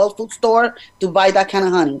to the Whole Food store to buy that kind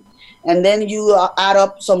of honey. And then you add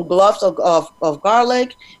up some cloves of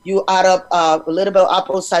garlic. You add up a little bit of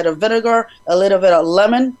apple cider vinegar, a little bit of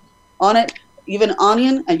lemon on it, even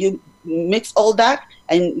onion, and you mix all that,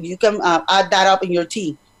 and you can add that up in your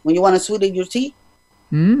tea. When you want to sweeten your tea,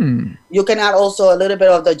 you can add also a little bit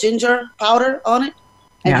of the ginger powder on it,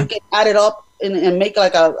 and you can add it up and make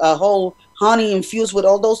like a whole honey infused with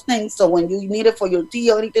all those things. So when you need it for your tea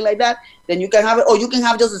or anything like that, then you can have it, or you can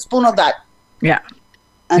have just a spoon of that. Yeah.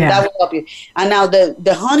 And that will help you. And now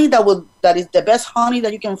the honey that is the best honey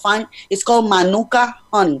that you can find is called Manuka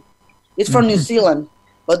honey. It's from New Zealand.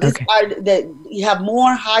 But this you have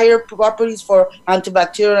more higher properties for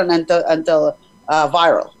antibacterial and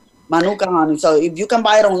antiviral. Manuka honey. So if you can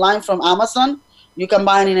buy it online from Amazon, you can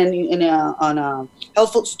buy it on a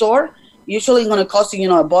health food store. Usually, it's going to cost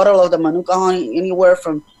you, a bottle of the Manuka honey anywhere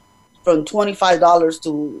from $25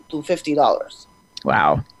 to $50.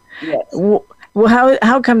 Wow. Yes. Well,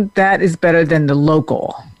 how come that is better than the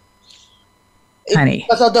local honey?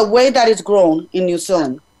 Because of the way that it's grown in New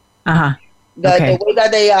Zealand. The way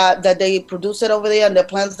that they produce it over there, and the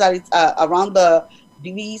plants that it's around the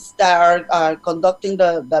bees that are conducting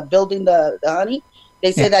building the honey,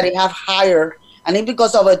 they say that it have higher. And it's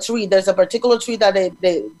because of a tree. There's a particular tree that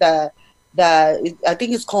I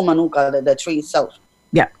think it's called Manuka, the tree itself.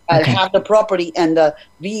 Yeah. Have the property, and the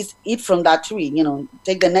bees eat from that tree,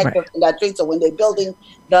 take the nectar from that tree. So when they're building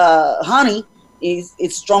the honey,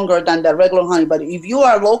 it's stronger than the regular honey. But if you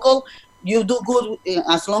are local, you do good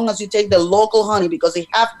as long as you take the local honey, because it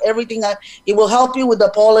have everything. It will help you with the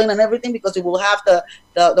pollen and everything, because it will have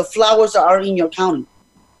the flowers that are in your county.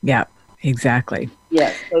 Yeah, exactly.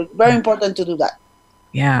 Yeah, so it's very important to do that.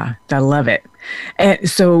 Yeah, I love it. And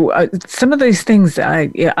so some of these things,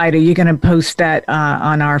 Ida, you're going to post that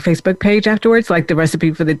on our Facebook page afterwards, like the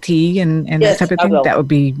recipe for the tea and that type of thing? That would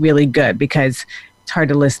be really good, because it's hard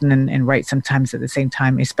to listen and write sometimes at the same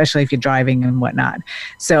time, especially if you're driving and whatnot.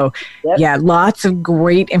 So, lots of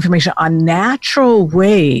great information on natural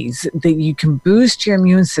ways that you can boost your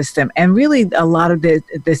immune system. And really, a lot of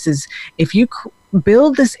this is, if you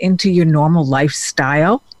build this into your normal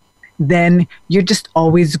lifestyle, then you're just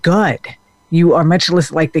always good. You are much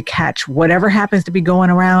less likely to catch whatever happens to be going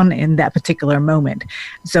around in that particular moment.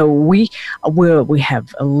 So we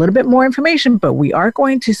have a little bit more information, but we are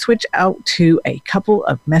going to switch out to a couple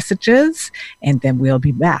of messages, and then we'll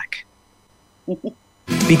be back.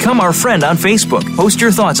 Become our friend on Facebook. Post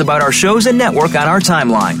your thoughts about our shows and network on our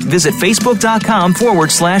timeline. Visit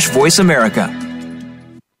facebook.com/Voice America.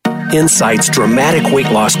 Insight's dramatic weight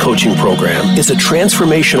loss coaching program is a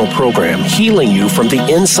transformational program healing you from the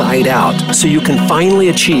inside out, so you can finally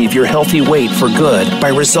achieve your healthy weight for good by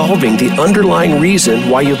resolving the underlying reason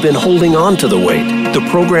why you've been holding on to the weight. The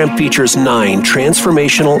program features 9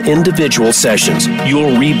 transformational individual sessions.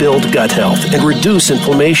 You'll rebuild gut health and reduce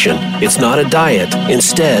inflammation. It's not a diet.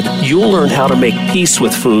 Instead, you'll learn how to make peace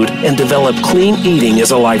with food and develop clean eating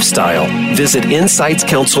as a lifestyle. Visit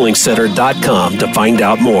InsightsCounselingCenter.com to find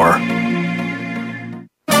out more.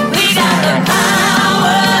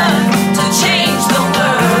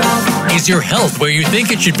 Is your health where you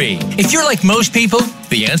think it should be? If you're like most people,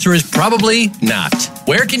 the answer is probably not.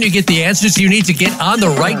 Where can you get the answers you need to get on the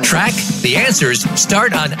right track? The answers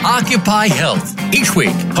start on Occupy Health. Each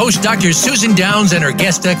week, host Dr. Susan Downs and her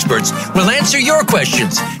guest experts will answer your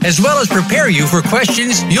questions, as well as prepare you for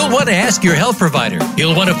questions you'll want to ask your health provider.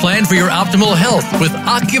 You'll want to plan for your optimal health with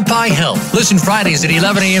Occupy Health. Listen Fridays at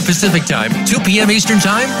 11 a.m. Pacific Time, 2 p.m. Eastern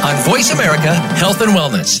Time on Voice America Health and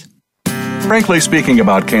Wellness. Frankly Speaking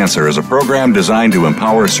About Cancer is a program designed to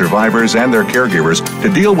empower survivors and their caregivers to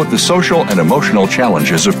deal with the social and emotional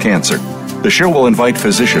challenges of cancer. The show will invite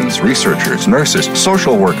physicians, researchers, nurses,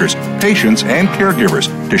 social workers, patients, and caregivers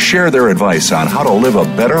to share their advice on how to live a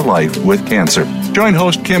better life with cancer. Join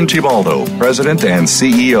host Kim Tibaldo, President and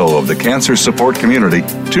CEO of the Cancer Support Community,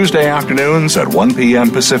 Tuesday afternoons at 1 p.m.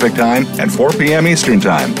 Pacific Time and 4 p.m. Eastern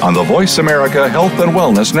Time on the Voice America Health and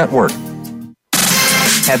Wellness Network.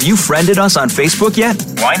 Have you friended us on Facebook yet?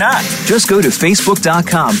 Why not? Just go to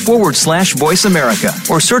facebook.com/Voice America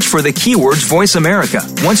or search for the keywords Voice America.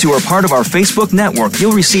 Once you are part of our Facebook network,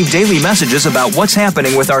 you'll receive daily messages about what's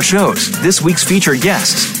happening with our shows, this week's featured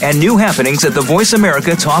guests, and new happenings at the Voice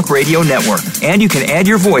America Talk Radio Network. And you can add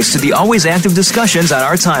your voice to the always active discussions on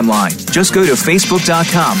our timeline. Just go to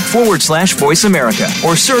facebook.com/Voice America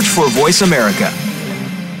or search for Voice America.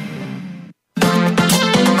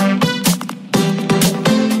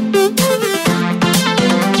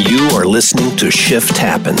 You are listening to Shift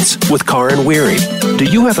Happens with Karen Weary. Do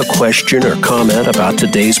you have a question or comment about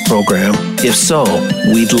today's program? If so,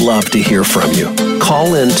 we'd love to hear from you.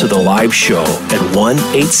 Call in to the live show at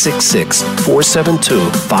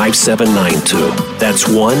 1-866-472-5792. That's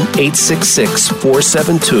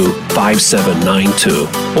 1-866-472-5792.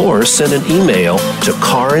 Or send an email to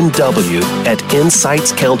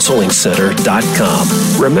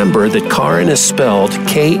KarenW@InsightsCounselingCenter.com. Remember that Karen is spelled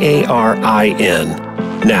Karin.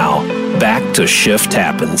 Now, back to Shift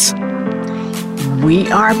Happens. We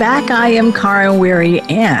are back. I am Karen Weary,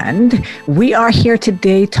 and we are here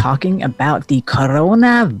today talking about the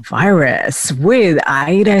coronavirus with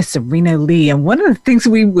Aida Serena Lee. And one of the things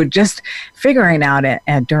we were just figuring out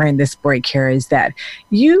during this break here is that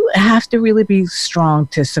you have to really be strong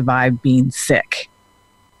to survive being sick.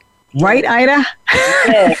 Right, Aida?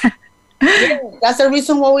 Yeah. Yeah, that's the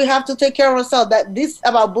reason why we have to take care of ourselves. That this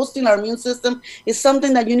about boosting our immune system is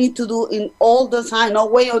something that you need to do in all the time. No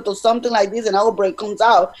wait until something like this, an outbreak comes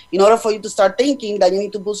out in order for you to start thinking that you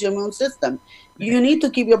need to boost your immune system. You need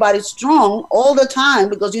to keep your body strong all the time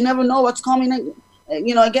because you never know what's coming,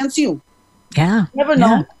 against you. Yeah, you never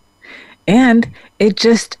know. And you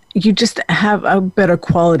just have a better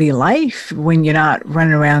quality life when you're not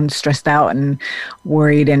running around stressed out and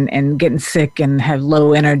worried and getting sick and have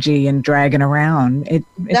low energy and dragging around.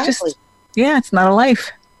 Exactly. It's not a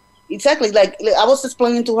life. Exactly. Like I was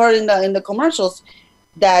explaining to her in the commercials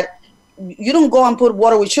that you don't go and put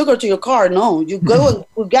water with sugar to your car. No, you go and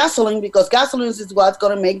put gasoline because gasoline is what's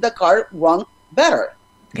going to make the car run better.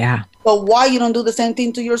 Yeah. So why you don't do the same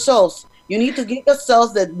thing to your cells? You need to give the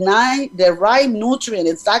cells the right nutrient,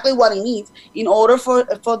 exactly what it needs, in order for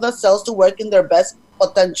the cells to work in their best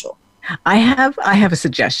potential. I have a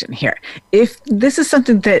suggestion here. If this is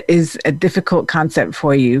something that is a difficult concept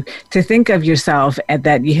for you to think of yourself and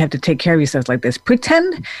that you have to take care of yourself like this,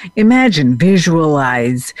 imagine,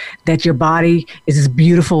 visualize that your body is this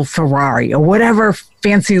beautiful Ferrari or whatever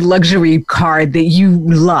fancy luxury car that you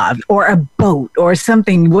love, or a boat or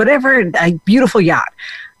something, whatever, a beautiful yacht.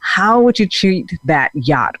 How would you treat that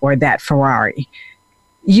yacht or that Ferrari?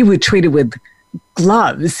 You would treat it with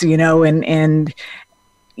gloves, and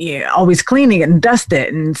always cleaning it and dust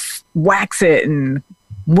it and wax it and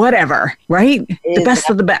whatever, right? Exactly. The best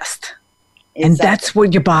of the best. Exactly. And that's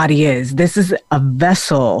what your body is. This is a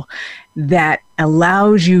vessel that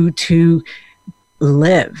allows you to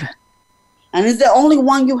live. And it's the only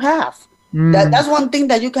one you have. That's one thing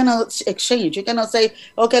that you cannot exchange. You cannot say,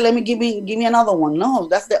 okay, give me another one. No,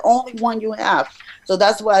 that's the only one you have. So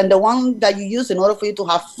that's why, and the one that you use in order for you to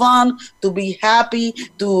have fun, to be happy,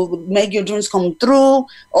 to make your dreams come true,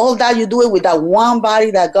 all that you do it with that one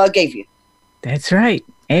body that God gave you. That's right.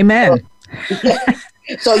 Amen.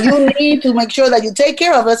 So you need to make sure that you take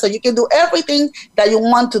care of it so you can do everything that you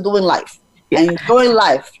want to do in life and enjoy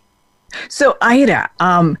life. So Aida,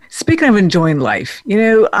 speaking of enjoying life,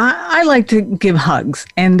 I like to give hugs,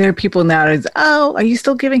 and there are people nowadays, oh, are you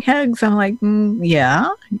still giving hugs? I'm like, yeah.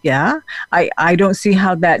 I don't see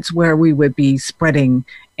how that's where we would be spreading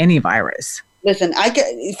any virus. Listen,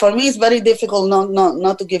 for me, it's very difficult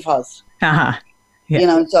not to give hugs. Uh-huh.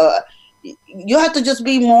 Yeah. So you have to just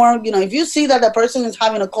be more, if you see that the person is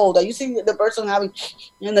having a cold, or you see the person having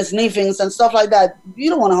the sniffings and stuff like that,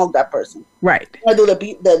 you don't want to hug that person. Right. You do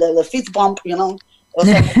the fist bump, or something like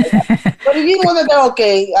that. But if you know that they're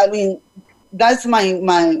okay, I mean, that's my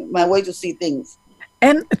way to see things.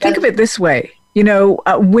 And think of it this way.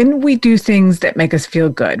 When we do things that make us feel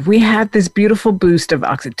good, we have this beautiful boost of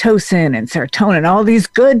oxytocin and serotonin, all these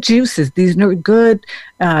good juices, these good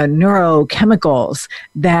neurochemicals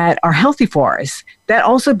that are healthy for us, that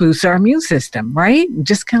also boosts our immune system, right?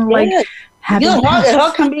 Just kind of like having a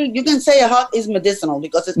hug can be, you can say a hug is medicinal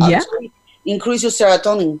because it actually increases your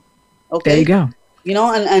serotonin. Okay. There you go.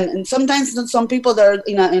 And sometimes some people that are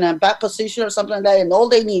in a bad position or something like that, and all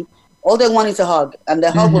they want is a hug, and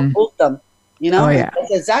the hug will boost them. You know, Oh, yeah.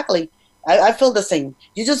 exactly. I feel the same.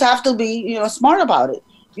 You just have to be, smart about it.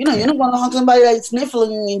 You don't want to hug somebody that's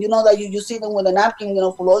sniffling, and you know that you see them with a napkin,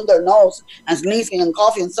 blowing their nose and sneezing and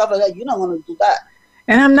coughing and stuff like that. You don't want to do that.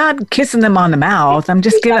 And I'm not kissing them on the mouth. I'm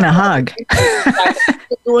just giving a hug.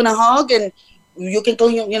 Doing a hug, and you can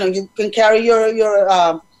clean. You can carry your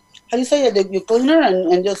how do you say it? Your cleaner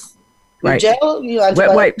and just your Right. gel,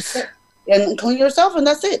 Wet wipes. and clean yourself, and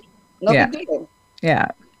that's it. No Yeah. big deal. Yeah.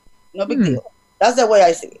 No big deal. That's the way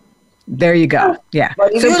I see it. There you go. Yeah.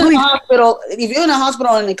 But if So you're in please, a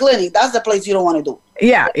hospital, or in a clinic, that's the place you don't want to do.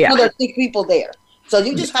 yeah. There's sick people there, so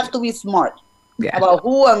you just have to be smart Yeah. about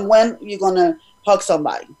who and when you're gonna hug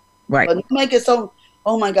somebody. Right. But you make it so.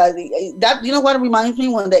 Oh my God, that what it reminds me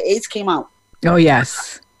when the AIDS came out. Oh,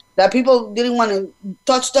 yes. That people didn't want to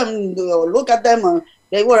touch them or look at them, or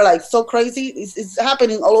they were like so crazy. It's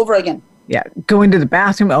happening all over again. Yeah. Going to the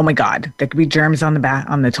bathroom. Oh my God. There could be germs on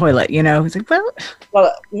the toilet, It's like,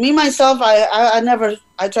 Well, me myself,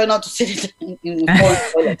 I try not to sit in the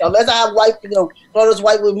toilet unless I have Clorox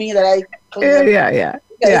wipe with me that I clean. yeah.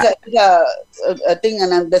 It's a thing,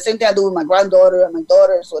 and the same thing I do with my granddaughter and my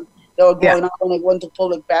daughters when they were growing up, when they went to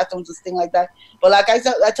public bathrooms and things like that. But like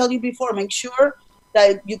I told you before, make sure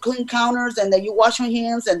that you clean counters and that you wash your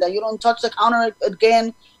hands and that you don't touch the counter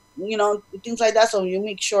again, things like that. So you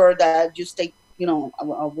make sure that you stay,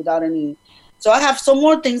 without any. So I have some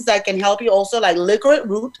more things that can help you also, like licorice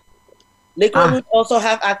root. Licorice root also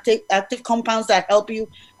have active compounds that help you,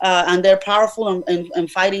 and they're powerful in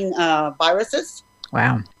fighting viruses.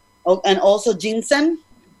 Wow. Oh, and also ginseng.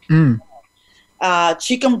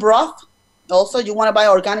 Chicken broth. Also, you want to buy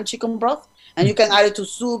organic chicken broth, and you can add it to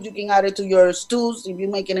soup. You can add it to your stews if you're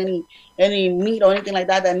making any meat or anything like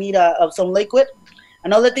that need some liquid.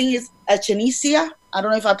 Another thing is echinacea. I don't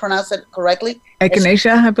know if I pronounced it correctly.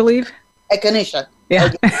 Echinacea, I believe. Echinacea.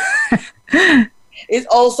 Yeah. It's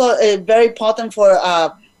also very potent for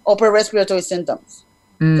upper respiratory symptoms.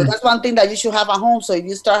 So that's one thing that you should have at home. So if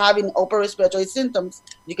you start having upper respiratory symptoms,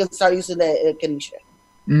 you can start using the echinacea.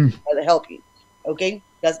 That'll help you. Okay,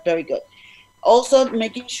 that's very good. Also,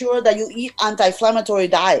 making sure that you eat anti-inflammatory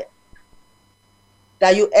diet,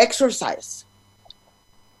 that you exercise.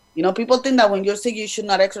 People think that when you're sick, you should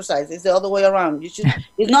not exercise. It's the other way around. You should.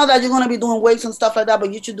 It's not that you're going to be doing weights and stuff like that,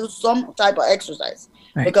 but you should do some type of exercise,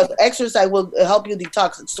 because exercise will help you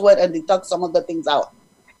detox sweat and detox some of the things out.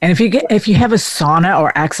 And if you have a sauna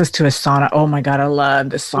or access to a sauna, oh my God, I love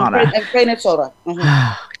the sauna. And create soda.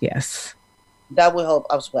 Yes. That will help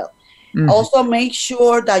as well. Also, make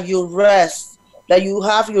sure that you rest, that you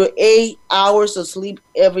have your 8 hours of sleep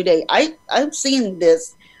every day. I'm seeing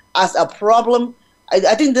this as a problem.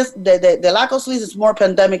 I think the lack of sleep is more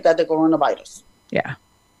pandemic than the coronavirus. Yeah.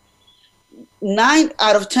 9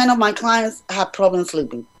 out of 10 of my clients have problems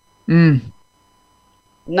sleeping. 9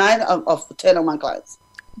 of 10 of my clients.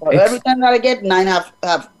 So every time that I get, 9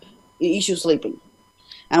 have issues sleeping.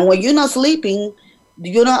 And when you're not sleeping,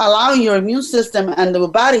 you're not allowing your immune system and the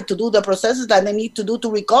body to do the processes that they need to do to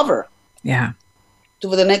recover. Yeah. To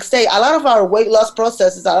the next day. A lot of our weight loss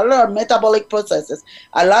processes, a lot of our metabolic processes,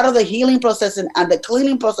 a lot of the healing processes and the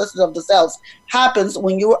cleaning processes of the cells happens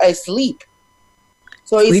when you're asleep.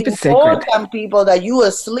 So Sleep it's important, people, that you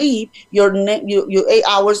asleep your 8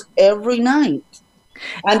 hours every night.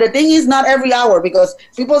 And the thing is, not every hour, because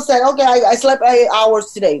people say, okay, I slept 8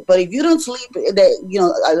 hours today. But if you don't sleep,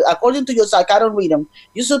 according to your circadian rhythm,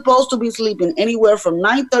 you're supposed to be sleeping anywhere from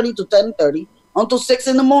 9:30 to 10:30 until 6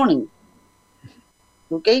 in the morning.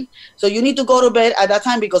 Okay? So you need to go to bed at that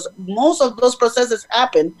time, because most of those processes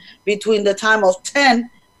happen between the time of 10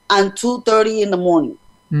 and 2:30 in the morning.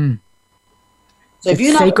 So if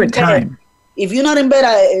you're not sacred time. If you're not in bed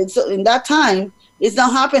in that time, it's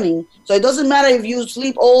not happening. So it doesn't matter if you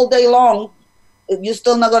sleep all day long, you're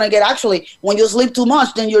still not going to get, actually, when you sleep too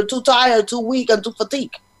much, then you're too tired, too weak, and too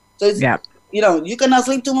fatigued. So it's, you cannot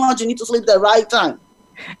sleep too much. You need to sleep the right time.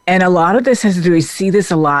 And a lot of this has to do, we see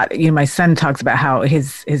this a lot. My son talks about how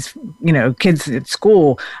his kids at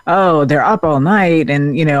school, they're up all night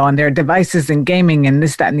and, on their devices and gaming and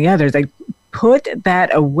this, that, and the others. Like, put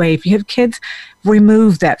that away. If you have kids,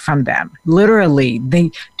 remove that from them. Literally,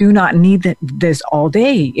 they do not need this all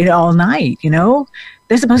day, all night,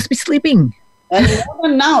 They're supposed to be sleeping. And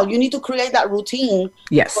even now, you need to create that routine.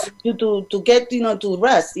 Yes. To get, to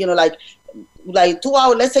rest, like 2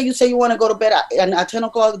 hours. Let's say you want to go to bed at 10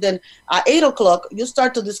 o'clock, then at 8 o'clock, you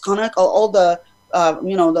start to disconnect all the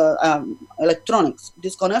electronics.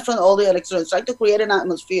 Disconnect from all the electronics. Try to create an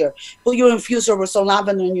atmosphere. Put your infuser with some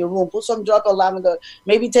lavender in your room. Put some drop of lavender.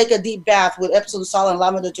 Maybe take a deep bath with Epsom salt and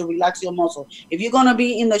lavender to relax your muscle. If you're going to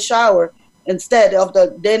be in the shower, instead of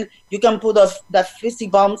then you can put the fizzy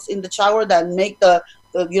bombs in the shower that make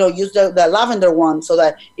use the lavender one so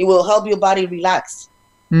that it will help your body relax.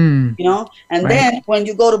 And then when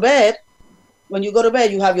you go to bed,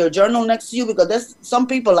 you have your journal next to you, because there's some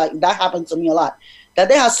people, like that happens to me a lot, that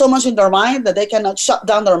they have so much in their mind that they cannot shut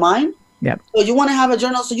down their mind. Yep. So you want to have a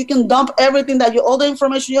journal so you can dump everything all the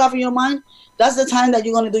information you have in your mind. That's the time that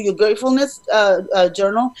you're going to do your gratefulness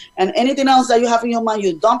journal, and anything else that you have in your mind,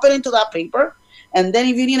 you dump it into that paper. And then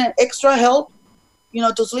if you need an extra help,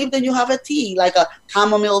 to sleep, then you have a tea, like a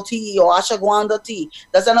chamomile tea or ashwagandha tea.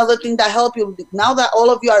 That's another thing that helps you. Now that all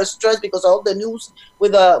of you are stressed because of all the news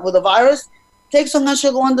with the virus, take some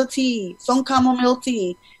ashwagandha tea, some chamomile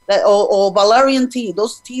tea, or valerian tea.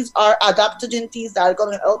 Those teas are adaptogen teas that are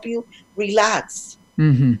going to help you relax.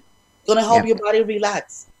 Mm-hmm. Going to help your body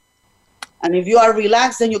relax. And if you are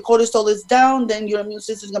relaxed, then your cortisol is down, then your immune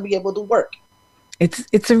system is going to be able to work.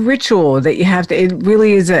 It's a ritual that you have to, it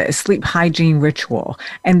really is a sleep hygiene ritual.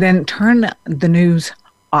 And then turn the news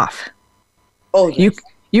off. Oh, yes.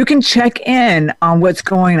 You can check in on what's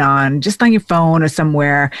going on just on your phone or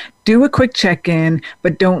somewhere. Do a quick check-in,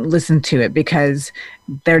 but don't listen to it because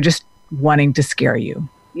they're just wanting to scare you.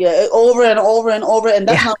 Yeah, over and over and over. And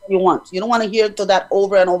that's not what you want. You don't want to hear to that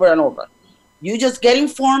over and over and over. You just get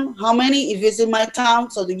informed how many, if it's in my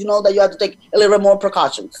town, so that you know that you have to take a little bit more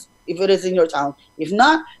precautions if it is in your town. If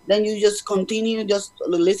not, then you just continue, just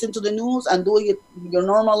listen to the news and do your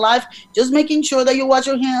normal life. Just making sure that you wash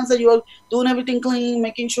your hands, that you're doing everything clean,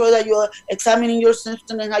 making sure that you're examining your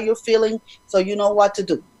system and how you're feeling so you know what to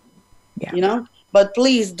do. Yeah. But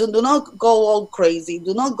please do not go all crazy.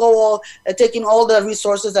 Do not go all taking all the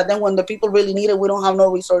resources that then when the people really need it, we don't have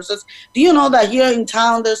no resources. Do you know that here in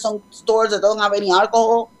town, there's some stores that don't have any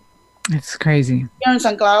alcohol? It's crazy. Here in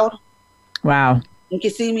St. Cloud. Wow. In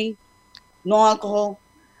Kissimmee, no alcohol.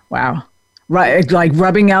 Wow. Right, like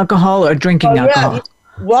rubbing alcohol or drinking alcohol?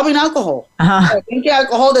 Rubbing alcohol. Uh-huh. Drinking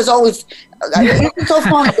alcohol, there's always, it's so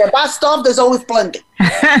funny. The bad stuff, there's always plenty.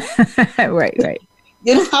 Right.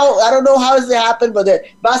 You know how, I don't know how it happened, but the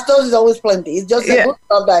bad stuff is always plenty. It's just the good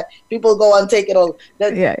stuff that people go and take it all.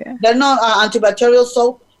 They're not antibacterial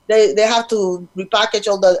soap. They have to repackage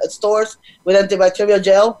all the stores with antibacterial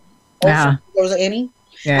gel. Also, if there's any.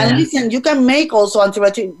 Yeah. And listen, you can make also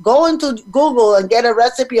antibacterial. Go into Google and get a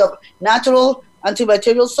recipe of natural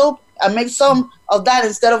antibacterial soap and make some of that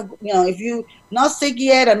instead of, if you not sick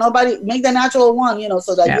yet and nobody, make the natural one,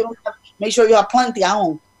 so that you don't have, make sure you have plenty at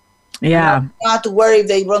home. Yeah. You don't have to worry if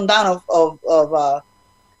they run down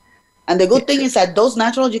and the good thing is that those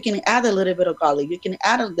naturals, you can add a little bit of garlic. You can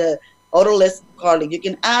add the odorless garlic. You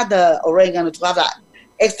can add the oregano to have that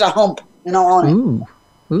extra hump, on it. Ooh,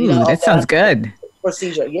 that sounds good.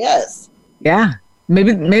 Procedure, yes. Yeah.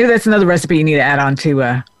 Maybe that's another recipe you need to add on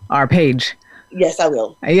to our page. Yes, I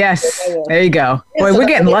will. Yes. There you go. Yes, boy, we're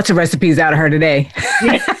getting lots of recipes out of her today.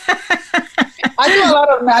 I do a lot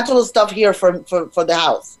of natural stuff here for the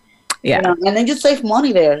house. Yeah. And then you save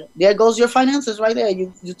money there. There goes your finances right there.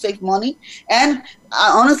 You save money. And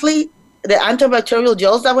honestly, the antibacterial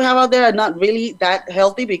gels that we have out there are not really that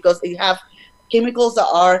healthy because they have chemicals that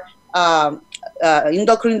are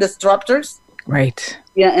endocrine disruptors. Right.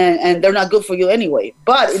 Yeah, and they're not good for you anyway.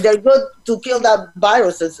 But they're good to kill that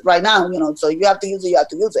viruses right now, so you have to use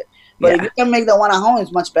it, But if you can make the one at home,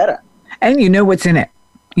 it's much better. And you know what's in it.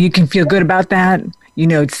 You can feel good about that.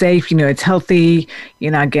 It's safe. It's healthy.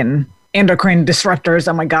 You're not getting endocrine disruptors.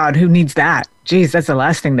 Oh my God, who needs that? Geez, that's the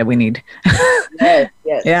last thing that we need. Yes.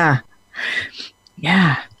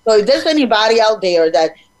 Yeah. So if there's anybody out there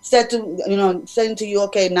that saying to you,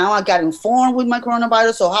 okay, now I got informed with my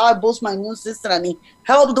coronavirus, so how I boost my immune system, I need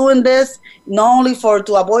help doing this, not only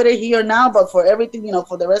to avoid it here now, but for everything,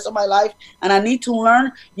 for the rest of my life, and I need to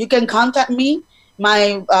learn, you can contact me.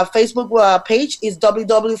 My Facebook page is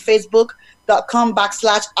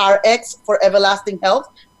www.facebook.com/RX for Everlasting Health,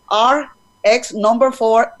 RX number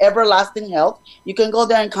 4 Everlasting Health. You can go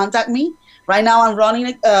there and contact me. Right now I'm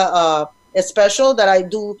running a special that I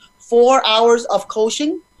do 4 hours of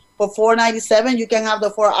coaching for $4.97. You can have the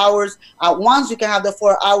 4 hours at once. You can have the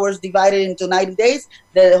 4 hours divided into 90 days.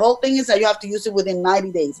 The whole thing is that you have to use it within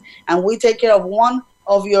 90 days. And we take care of one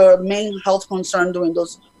of your main health concern during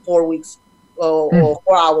those 4 weeks or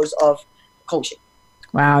 4 hours of coaching.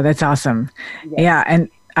 Wow, that's awesome. Yes. Yeah,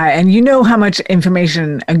 and you know how much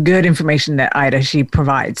information, good information that Ida, she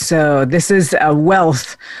provides. So this is a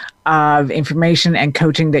wealth of information and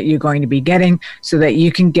coaching that you're going to be getting so that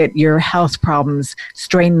you can get your health problems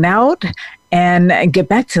straightened out and get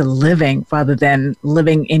back to living rather than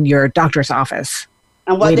living in your doctor's office.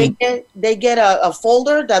 And what they get a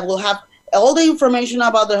folder that will have all the information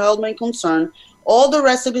about their health main concern, all the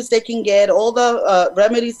recipes they can get, all the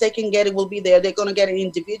remedies they can get, it will be there. They're going to get an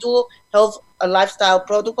individual health lifestyle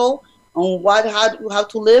protocol on how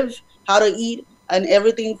to live, how to eat, and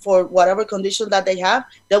everything for whatever condition that they have.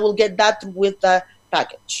 They will get that with the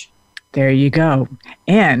package. There you go.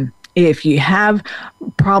 And if you have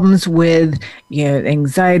problems with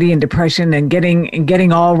anxiety and depression and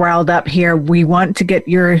getting all riled up here, we want to get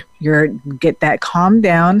get that calmed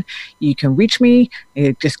down. You can reach me.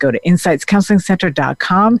 Just go to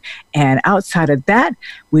insightscounselingcenter.com. And outside of that,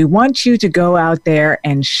 we want you to go out there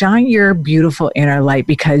and shine your beautiful inner light,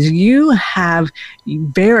 because you have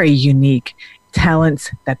very unique talents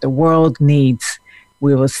that the world needs.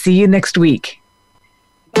 We will see you next week.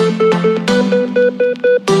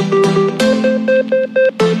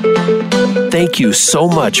 Thank you so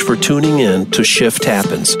much for tuning in to Shift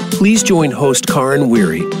Happens. Please join host Karen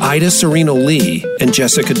Weary, Ida Sereno Lee, and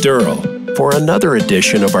Jessica Durrell for another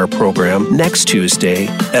edition of our program next Tuesday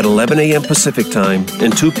at 11 a.m. Pacific Time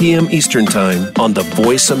and 2 p.m. Eastern Time on the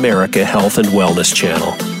Voice America Health and Wellness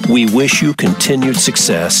Channel. We wish you continued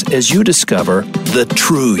success as you discover the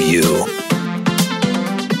true you.